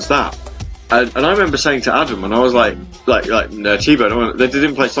 what was that? And I remember saying to Adam, and I was like T-Bone, they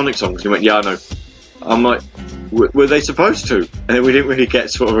didn't play Sonic songs. And he went, yeah, I know. I'm like, were they supposed to? And then we didn't really get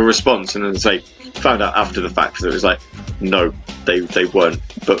sort of a response. And then they found out after the fact that it was like, no, they weren't.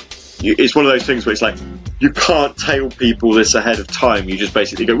 But it's one of those things where it's like, you can't tell people this ahead of time. You just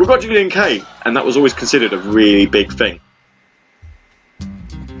basically go, we've got Julian K, and that was always considered a really big thing.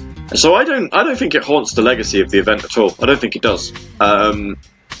 So I don't think it haunts the legacy of the event at all. I don't think it does,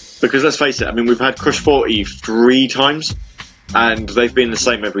 because let's face it. I mean, we've had Crush 40 3 times, and they've been the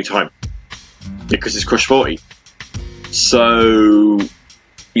same every time because it's Crush 40. So,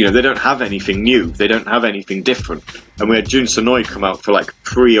 you know, they don't have anything new. They don't have anything different. And we had Jun Sonoy come out for like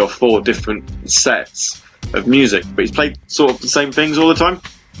 3 or 4 different sets of music, but he's played sort of the same things all the time.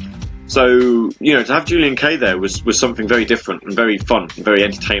 So, you know, to have Julian K there was something very different and very fun and very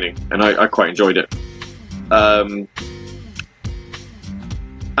entertaining, and I quite enjoyed it.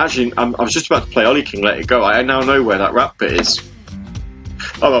 Actually, I was just about to play Ollie King Let It Go. I now know where that rap bit is.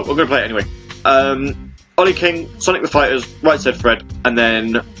 Oh well, we're going to play it anyway. Ollie King, Sonic the Fighters, Right Said Fred, and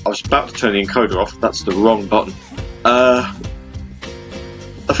then I was about to turn the encoder off. That's the wrong button.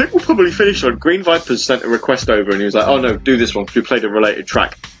 I think we'll probably finish on Green Vipers sent a request over, and he was like, oh no, do this one, because we played a related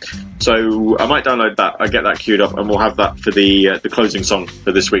track. So I might download that, I get that queued up, and we'll have that for the closing song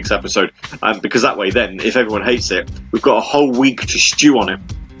for this week's episode. Because that way then, if everyone hates it, we've got a whole week to stew on it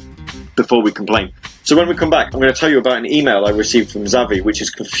before we complain. So when we come back, I'm going to tell you about an email I received from Zavi, which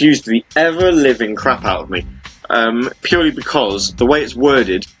has confused the ever-living crap out of me. Purely because the way it's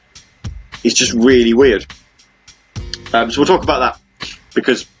worded is just really weird. So we'll talk about that.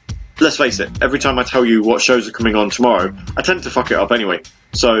 Because, let's face it, every time I tell you what shows are coming on tomorrow, I tend to fuck it up anyway.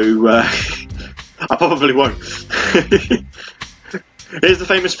 So, I probably won't. Here's the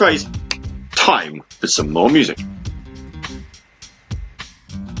famous phrase, time for some more music. You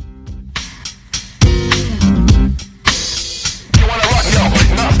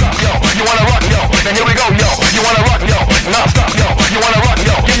wanna rock, yo, then here we go, yo. You wanna rock, yo, non-stop, yo. You wanna rock,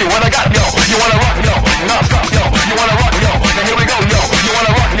 yo, give me what I got, yo. You wanna rock, yo, non-stop, yo. You wanna rock, yo, then here we go, yo. You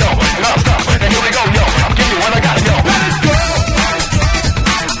wanna rock, yo, non-stop, then here we go, yo. Give me what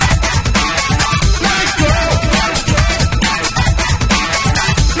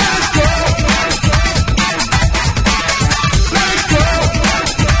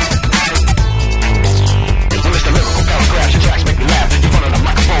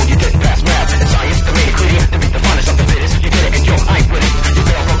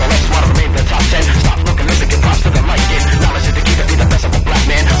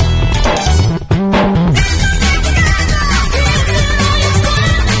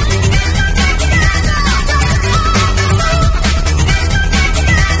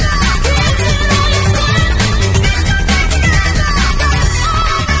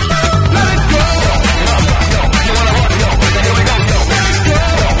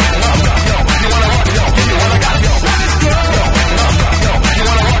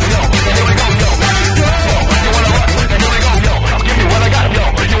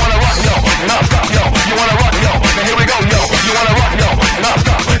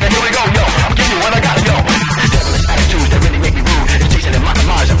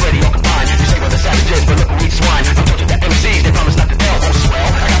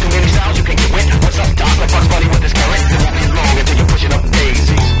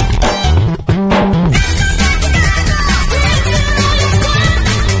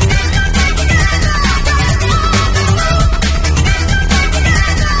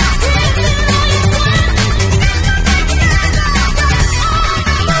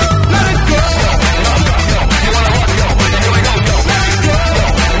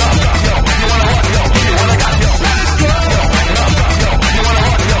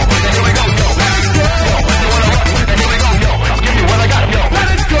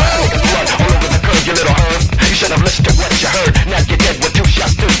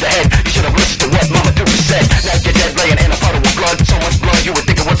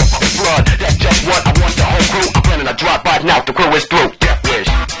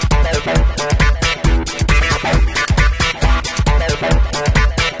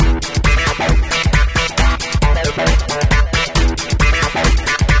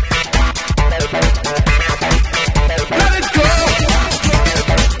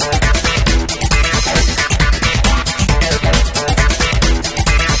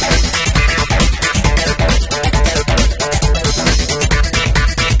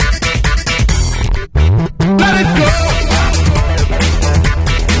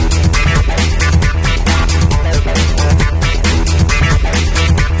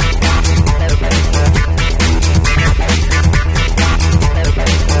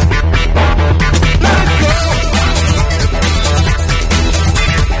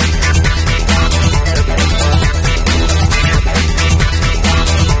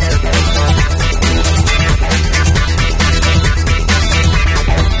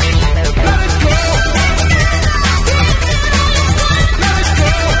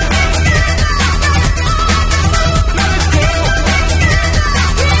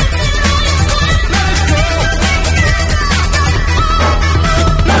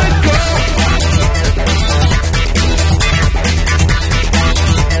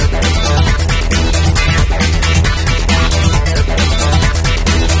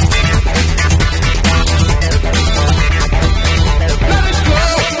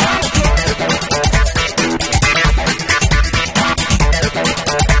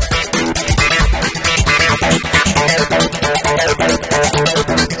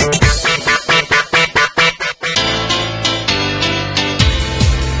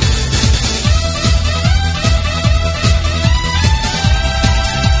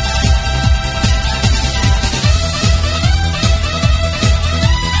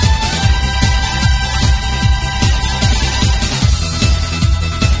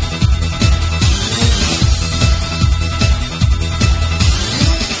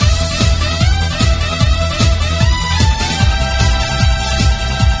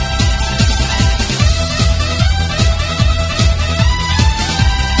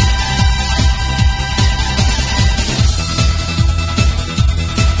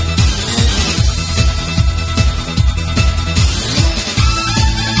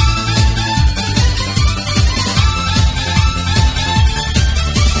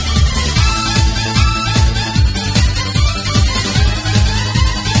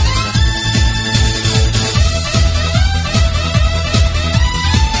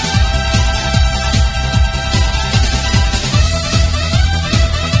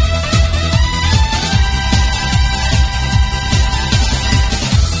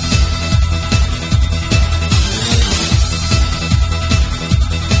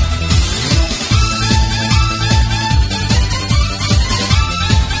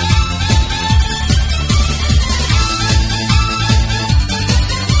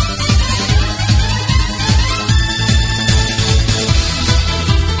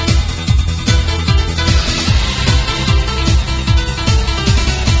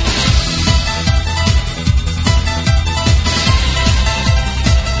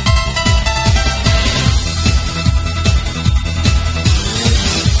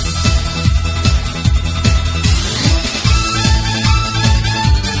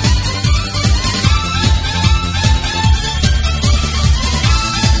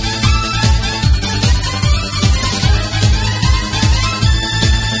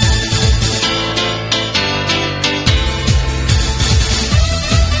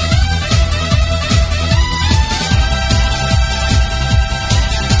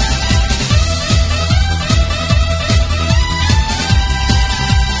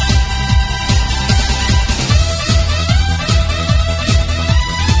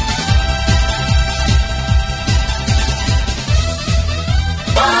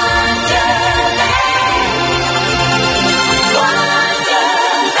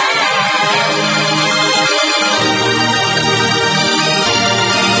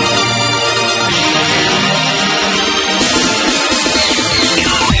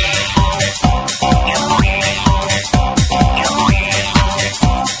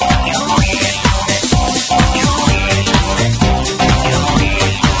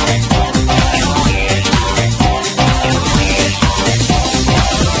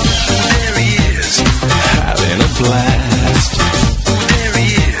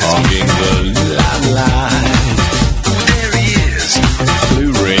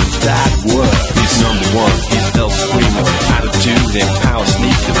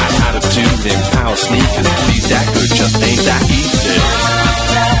on sneakers. Please that good just ain't that easy.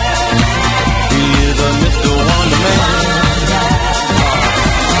 He is a Mr. Wonder Man.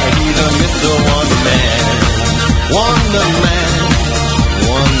 He's a Mr. Wonder Man. Wonder Man.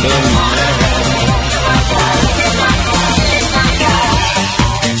 Wonder Man.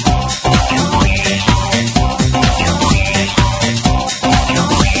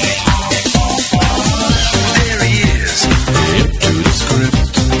 There he is. Hip to the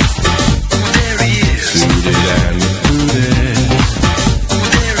script. There he is. Suited and included.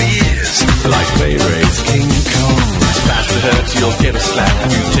 There he is. Like Ray Ray's King Kong. Splash the hurt, you'll get a slap.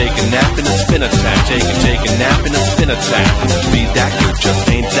 You take a nap in a spin attack. Take a nap in a spin attack. Be that good just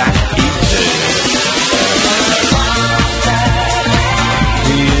ain't that easy.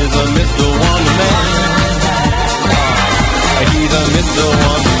 He is a Mr. Wonder Man. He's a Mr.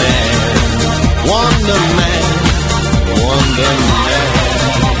 Wonder Man. Wonder Man. Wonder Man.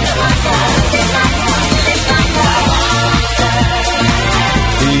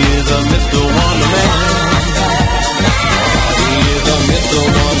 He is a Mr. Wonder Man. He is a Mr.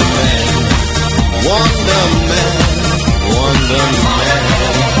 Wonder Man. Wonder Man. Wonder Man.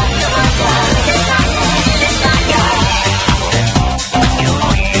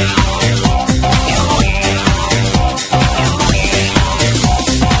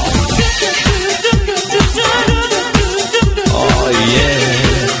 Oh yeah.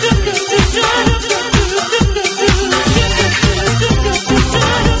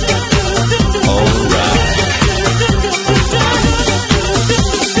 Alright.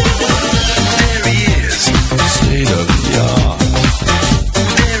 There he is. State of the art.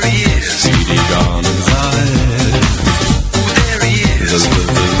 There he is. CD Gonzalez. There he is. The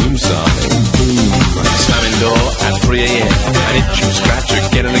boom sonic boom. Slamming door at 3 a.m. And it you scratch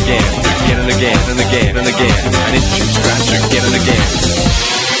again and again. Again and again and again and again. And it you scratch again and again.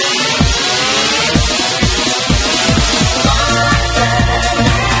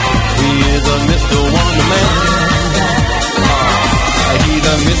 He is a Mr. Wonder Man. He's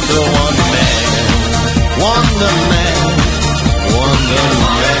a Mr. Wonder Man. Wonder Man. Wonder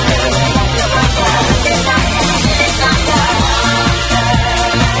Man.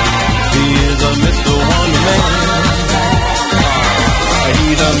 He is a Mr. Wonder Man.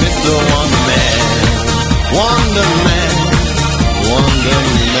 He's a Mr. Wonder Man. Wonder Man. Wonder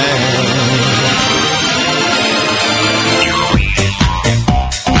Man.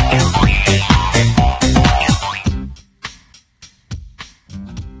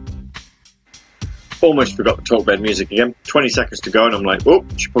 Almost forgot the talk bed music again. 20 seconds to go, and I'm like, oh,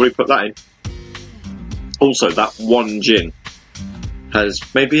 should probably put that in. Also, that one gin has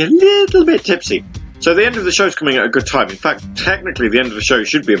made me a little bit tipsy. So the end of the show's coming at a good time. In fact, technically, the end of the show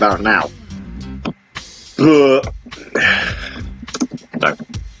should be about now. But no.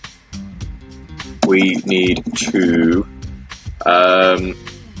 We need to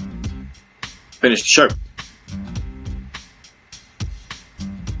finish the show.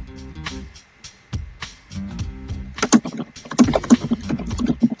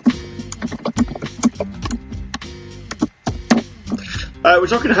 We're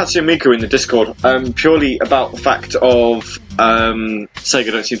talking to Hatsune Miku in the Discord purely about the fact of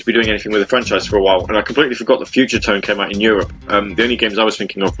Sega don't seem to be doing anything with the franchise for a while, and I completely forgot that Future Tone came out in Europe. The only games I was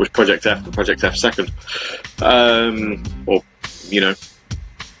thinking of was Project F and Project F Second. Or, you know.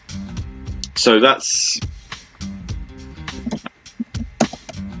 So that's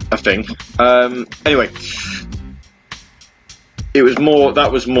a thing. Anyway. That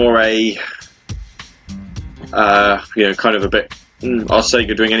was more a, you know, kind of a bit, are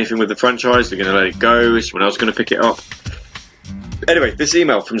Sega doing anything with the franchise? They're going to let it go? Is someone else going to pick it up? Anyway, this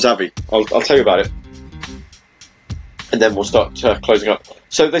email from Zavi, I'll tell you about it. And then we'll start closing up.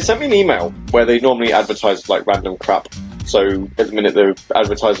 So they sent me an email where they normally advertise like random crap. So at the minute they're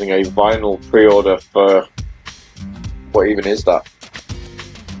advertising a vinyl pre-order for, what even is that?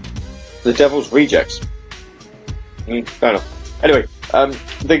 The Devil's Rejects. Fair enough. Anyway,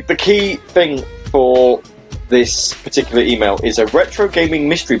 the key thing for this particular email is a retro gaming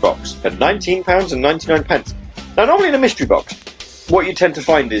mystery box for £19.99. Now, normally in a mystery box, what you tend to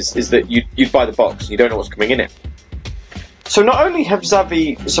find is that you'd buy the box and you don't know what's coming in it. So not only have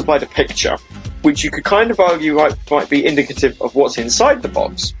Zavi supplied a picture, which you could kind of argue might be indicative of what's inside the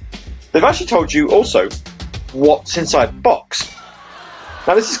box, they've actually told you also what's inside the box.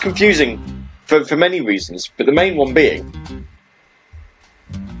 Now, this is confusing for many reasons, but the main one being,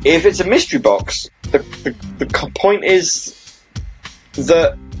 if it's a mystery box, the point is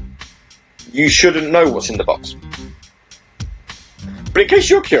that you shouldn't know what's in the box. But in case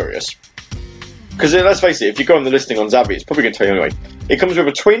you're curious, because let's face it, if you go on the listing on Zavi, it's probably going to tell you anyway. It comes with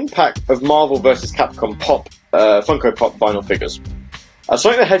a twin pack of Marvel vs. Capcom Pop, Funko Pop vinyl figures, a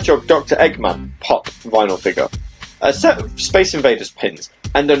Sonic the Hedgehog Dr. Eggman Pop vinyl figure, a set of Space Invaders pins,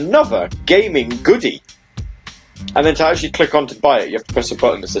 and another gaming goodie. And then to actually click on to buy it, you have to press a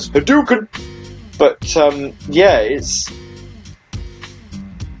button that says Hadouken. But, yeah, it's...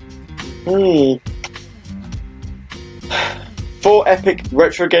 4 epic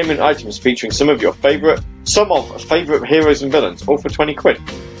retro gaming items featuring some of favourite heroes and villains, all for 20 quid.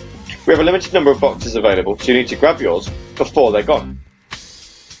 We have a limited number of boxes available, so you need to grab yours before they're gone.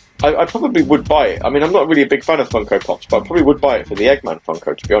 I probably would buy it. I mean, I'm not really a big fan of Funko Pops, but I probably would buy it for the Eggman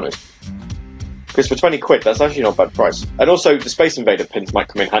Funko, to be honest. Because for 20 quid, that's actually not a bad price. And also, the Space Invader pins might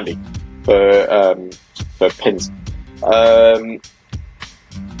come in handy for pins. But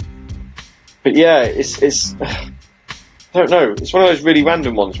yeah, it's I don't know. It's one of those really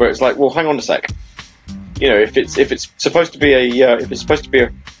random ones where it's like, well, hang on a sec. You know, if it's supposed to be a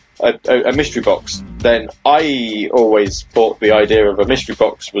mystery box, then I always thought the idea of a mystery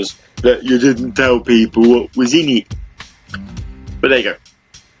box was that you didn't tell people what was in it. But there you go.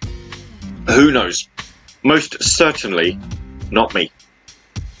 Who knows? Most certainly not me.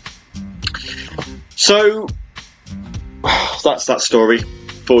 So that's that story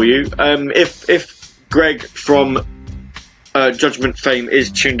for you. If Greg from Judgment fame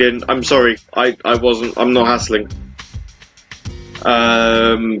is tuned in, I'm sorry. I'm not hassling.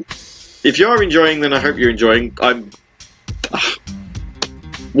 If you are enjoying, then I hope you're enjoying.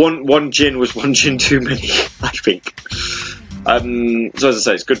 One gin was one gin too many, I think. So as I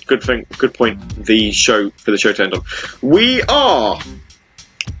say, it's good point. The show to end on. We are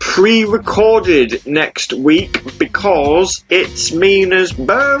pre-recorded next week because it's Mina's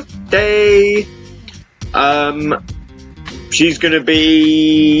birthday. She's gonna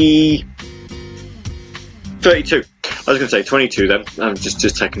be 32. I was going to say 22 then. I'm just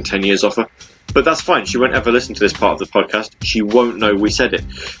taking 10 years off her. But that's fine. She won't ever listen to this part of the podcast. She won't know we said it.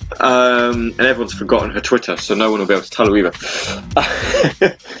 And everyone's forgotten her Twitter, so no one will be able to tell her either.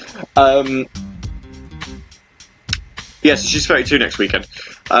 Yes, she's 32 next weekend.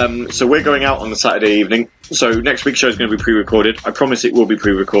 So we're going out on the Saturday evening. So next week's show is going to be pre-recorded. I promise it will be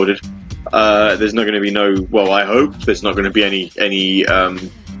pre-recorded. There's not going to be I hope there's not going to be any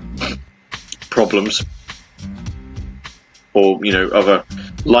problems. Or, other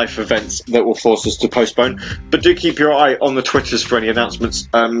life events that will force us to postpone. But do keep your eye on the Twitters for any announcements.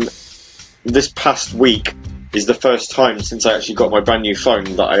 This past week is the first time since I actually got my brand new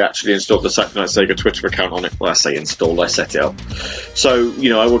phone that I actually installed the Saturday Night Sega Twitter account on it. Well, I say installed, I set it up. So,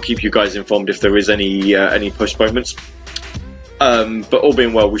 I will keep you guys informed if there is any postponements. But all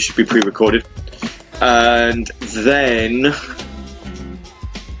being well, we should be pre-recorded. And then...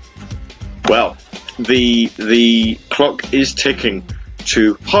 well... The clock is ticking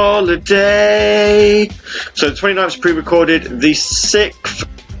to holiday. So the 29th is pre-recorded. The 6th,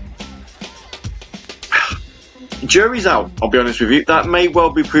 jury's out, I'll be honest with you. That may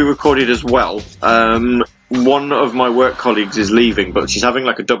well be pre-recorded as well. One of my work colleagues is leaving, but she's having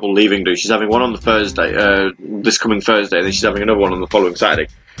like a double leaving do. She's having one on the Thursday, this coming Thursday, and then she's having another one on the following Saturday.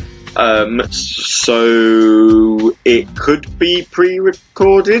 So it could be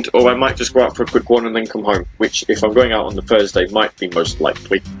pre-recorded, or I might just go out for a quick one and then come home, which, if I'm going out on the Thursday, might be most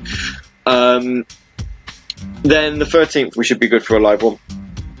likely. Then the 13th, we should be good for a live one.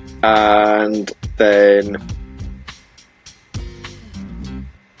 And then...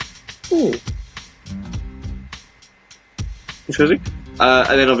 interesting.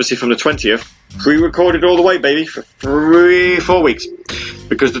 And then obviously from the 20th, pre-recorded all the way, baby, for 4 weeks.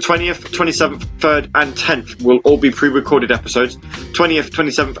 Because the 20th, 27th, 3rd and 10th will all be pre-recorded episodes. 20th,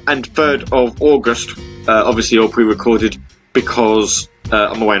 27th and 3rd of August, obviously all pre-recorded because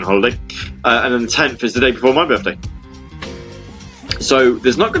I'm away on holiday. And then the 10th is the day before my birthday. So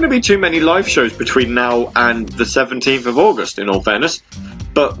there's not going to be too many live shows between now and the 17th of August, in all fairness.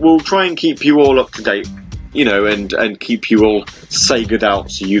 But we'll try and keep you all up to date, and keep you all Sega'd out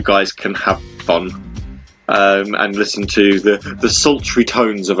so you guys can have fun. And listen to the sultry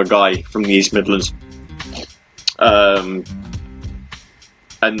tones of a guy from the East Midlands. And,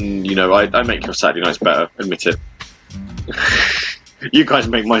 I make your Saturday nights better, admit it. You guys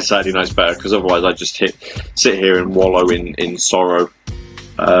make my Saturday nights better, because otherwise I just sit here and wallow in sorrow.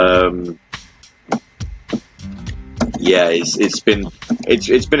 Yeah, it's been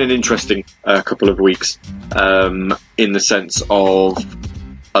an interesting couple of weeks, in the sense of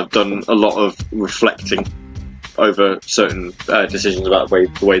I've done a lot of reflecting over certain decisions about the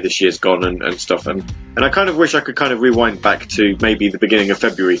way this year's gone and stuff, and I kind of wish I could kind of rewind back to maybe the beginning of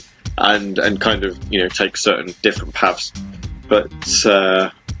February and kind of take certain different paths. but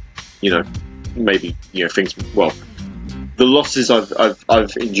maybe things. Well, the losses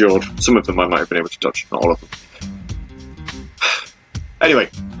I've endured, some of them I might have been able to dodge, not all of them. Anyway,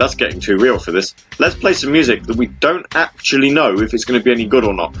 that's getting too real for this. Let's play some music that we don't actually know if it's going to be any good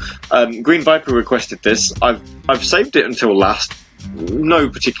or not. Green Viper requested this. I've saved it until last. No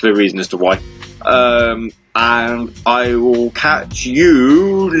particular reason as to why. And I will catch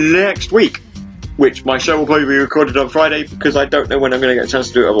you next week, which my show will probably be recorded on Friday because I don't know when I'm going to get a chance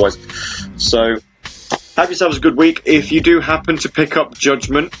to do it otherwise. So, have yourselves a good week. If you do happen to pick up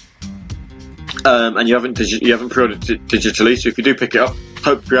Judgment, and you haven't pre-ordered it digitally, so if you do pick it up,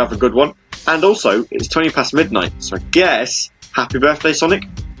 hope you have a good one. And also, it's 20 past midnight, so I guess, happy birthday, Sonic.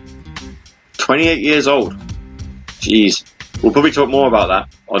 28 years old. Jeez. We'll probably talk more about that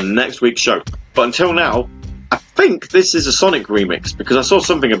on next week's show. But until now, I think this is a Sonic remix, because I saw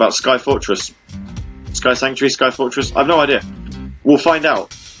something about Sky Fortress. Sky Sanctuary, Sky Fortress? I've no idea. We'll find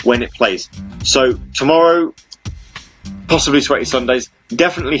out when it plays. So, tomorrow, possibly Sweaty Sundays,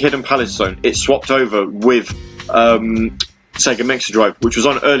 definitely Hidden Palace Zone. It swapped over with Sega Mixer Drive, which was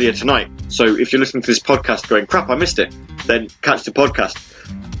on earlier tonight. So if you're listening to this podcast going, crap, I missed it, then catch the podcast.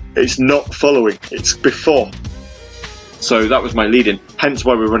 It's not following, it's before. So that was my lead-in, hence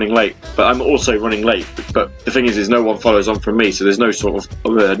why we're running late. But I'm also running late. But the thing is no one follows on from me, so there's no sort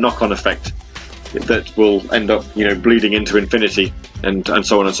of knock-on effect that will end up, bleeding into infinity and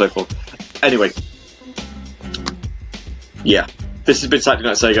so on and so forth. Anyway, yeah, this has been Saturday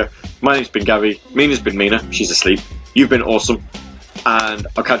Night Sega. My name's been Gabby. Mina's been Mina. She's asleep. You've been awesome. And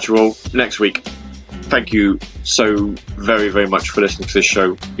I'll catch you all next week. Thank you so very, very much for listening to this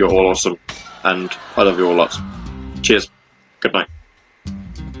show. You're all awesome. And I love you all lots. Cheers. Good night.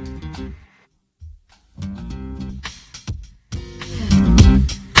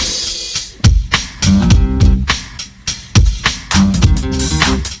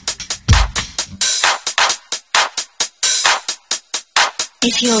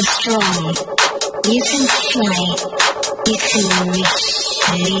 If you're strong, you can fly, you can reach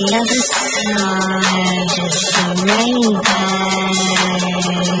the other side of the rainbow.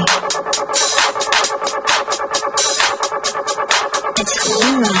 It's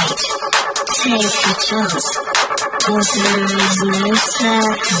alright, take a chance, 'cause there is no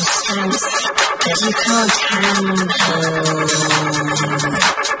circumstance that you can't handle.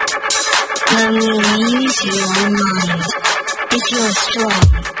 When you use your mind, if you're strong,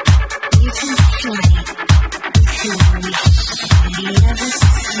 you can fly, you can reach the other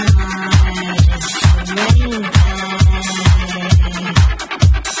side of the rainbow. It's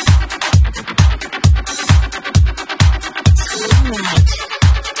alright,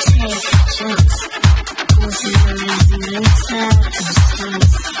 take a chance, 'cause there is no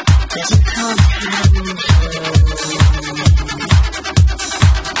circumstance that you can't handle.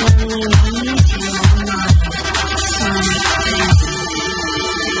 When you use your mind,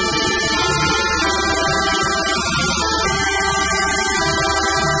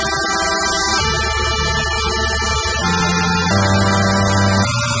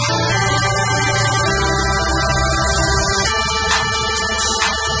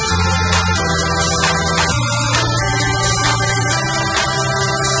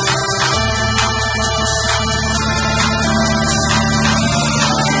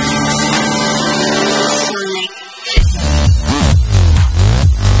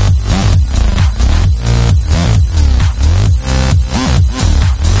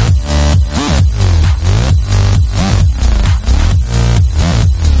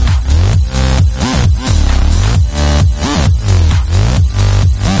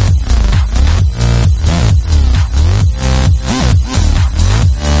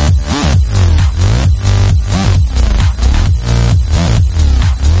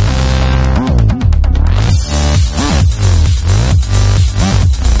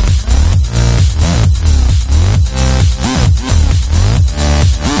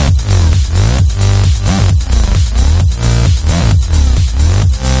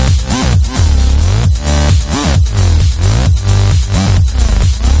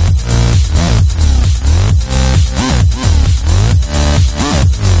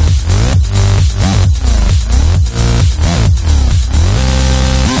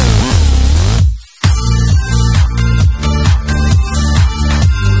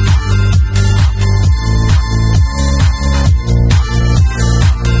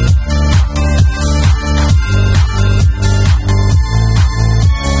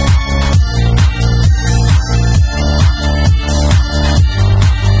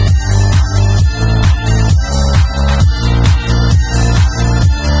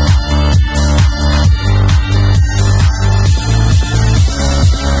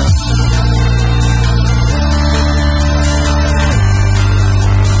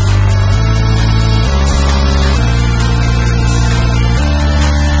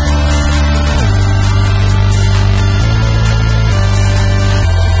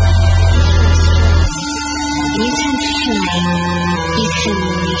 You can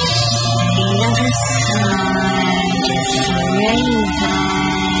reach the other side of the rainbow.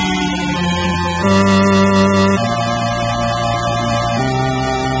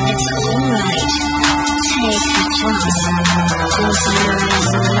 It's alright. Take a chance. Close your eyes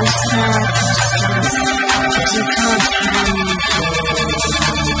and lose circumstance. But you can't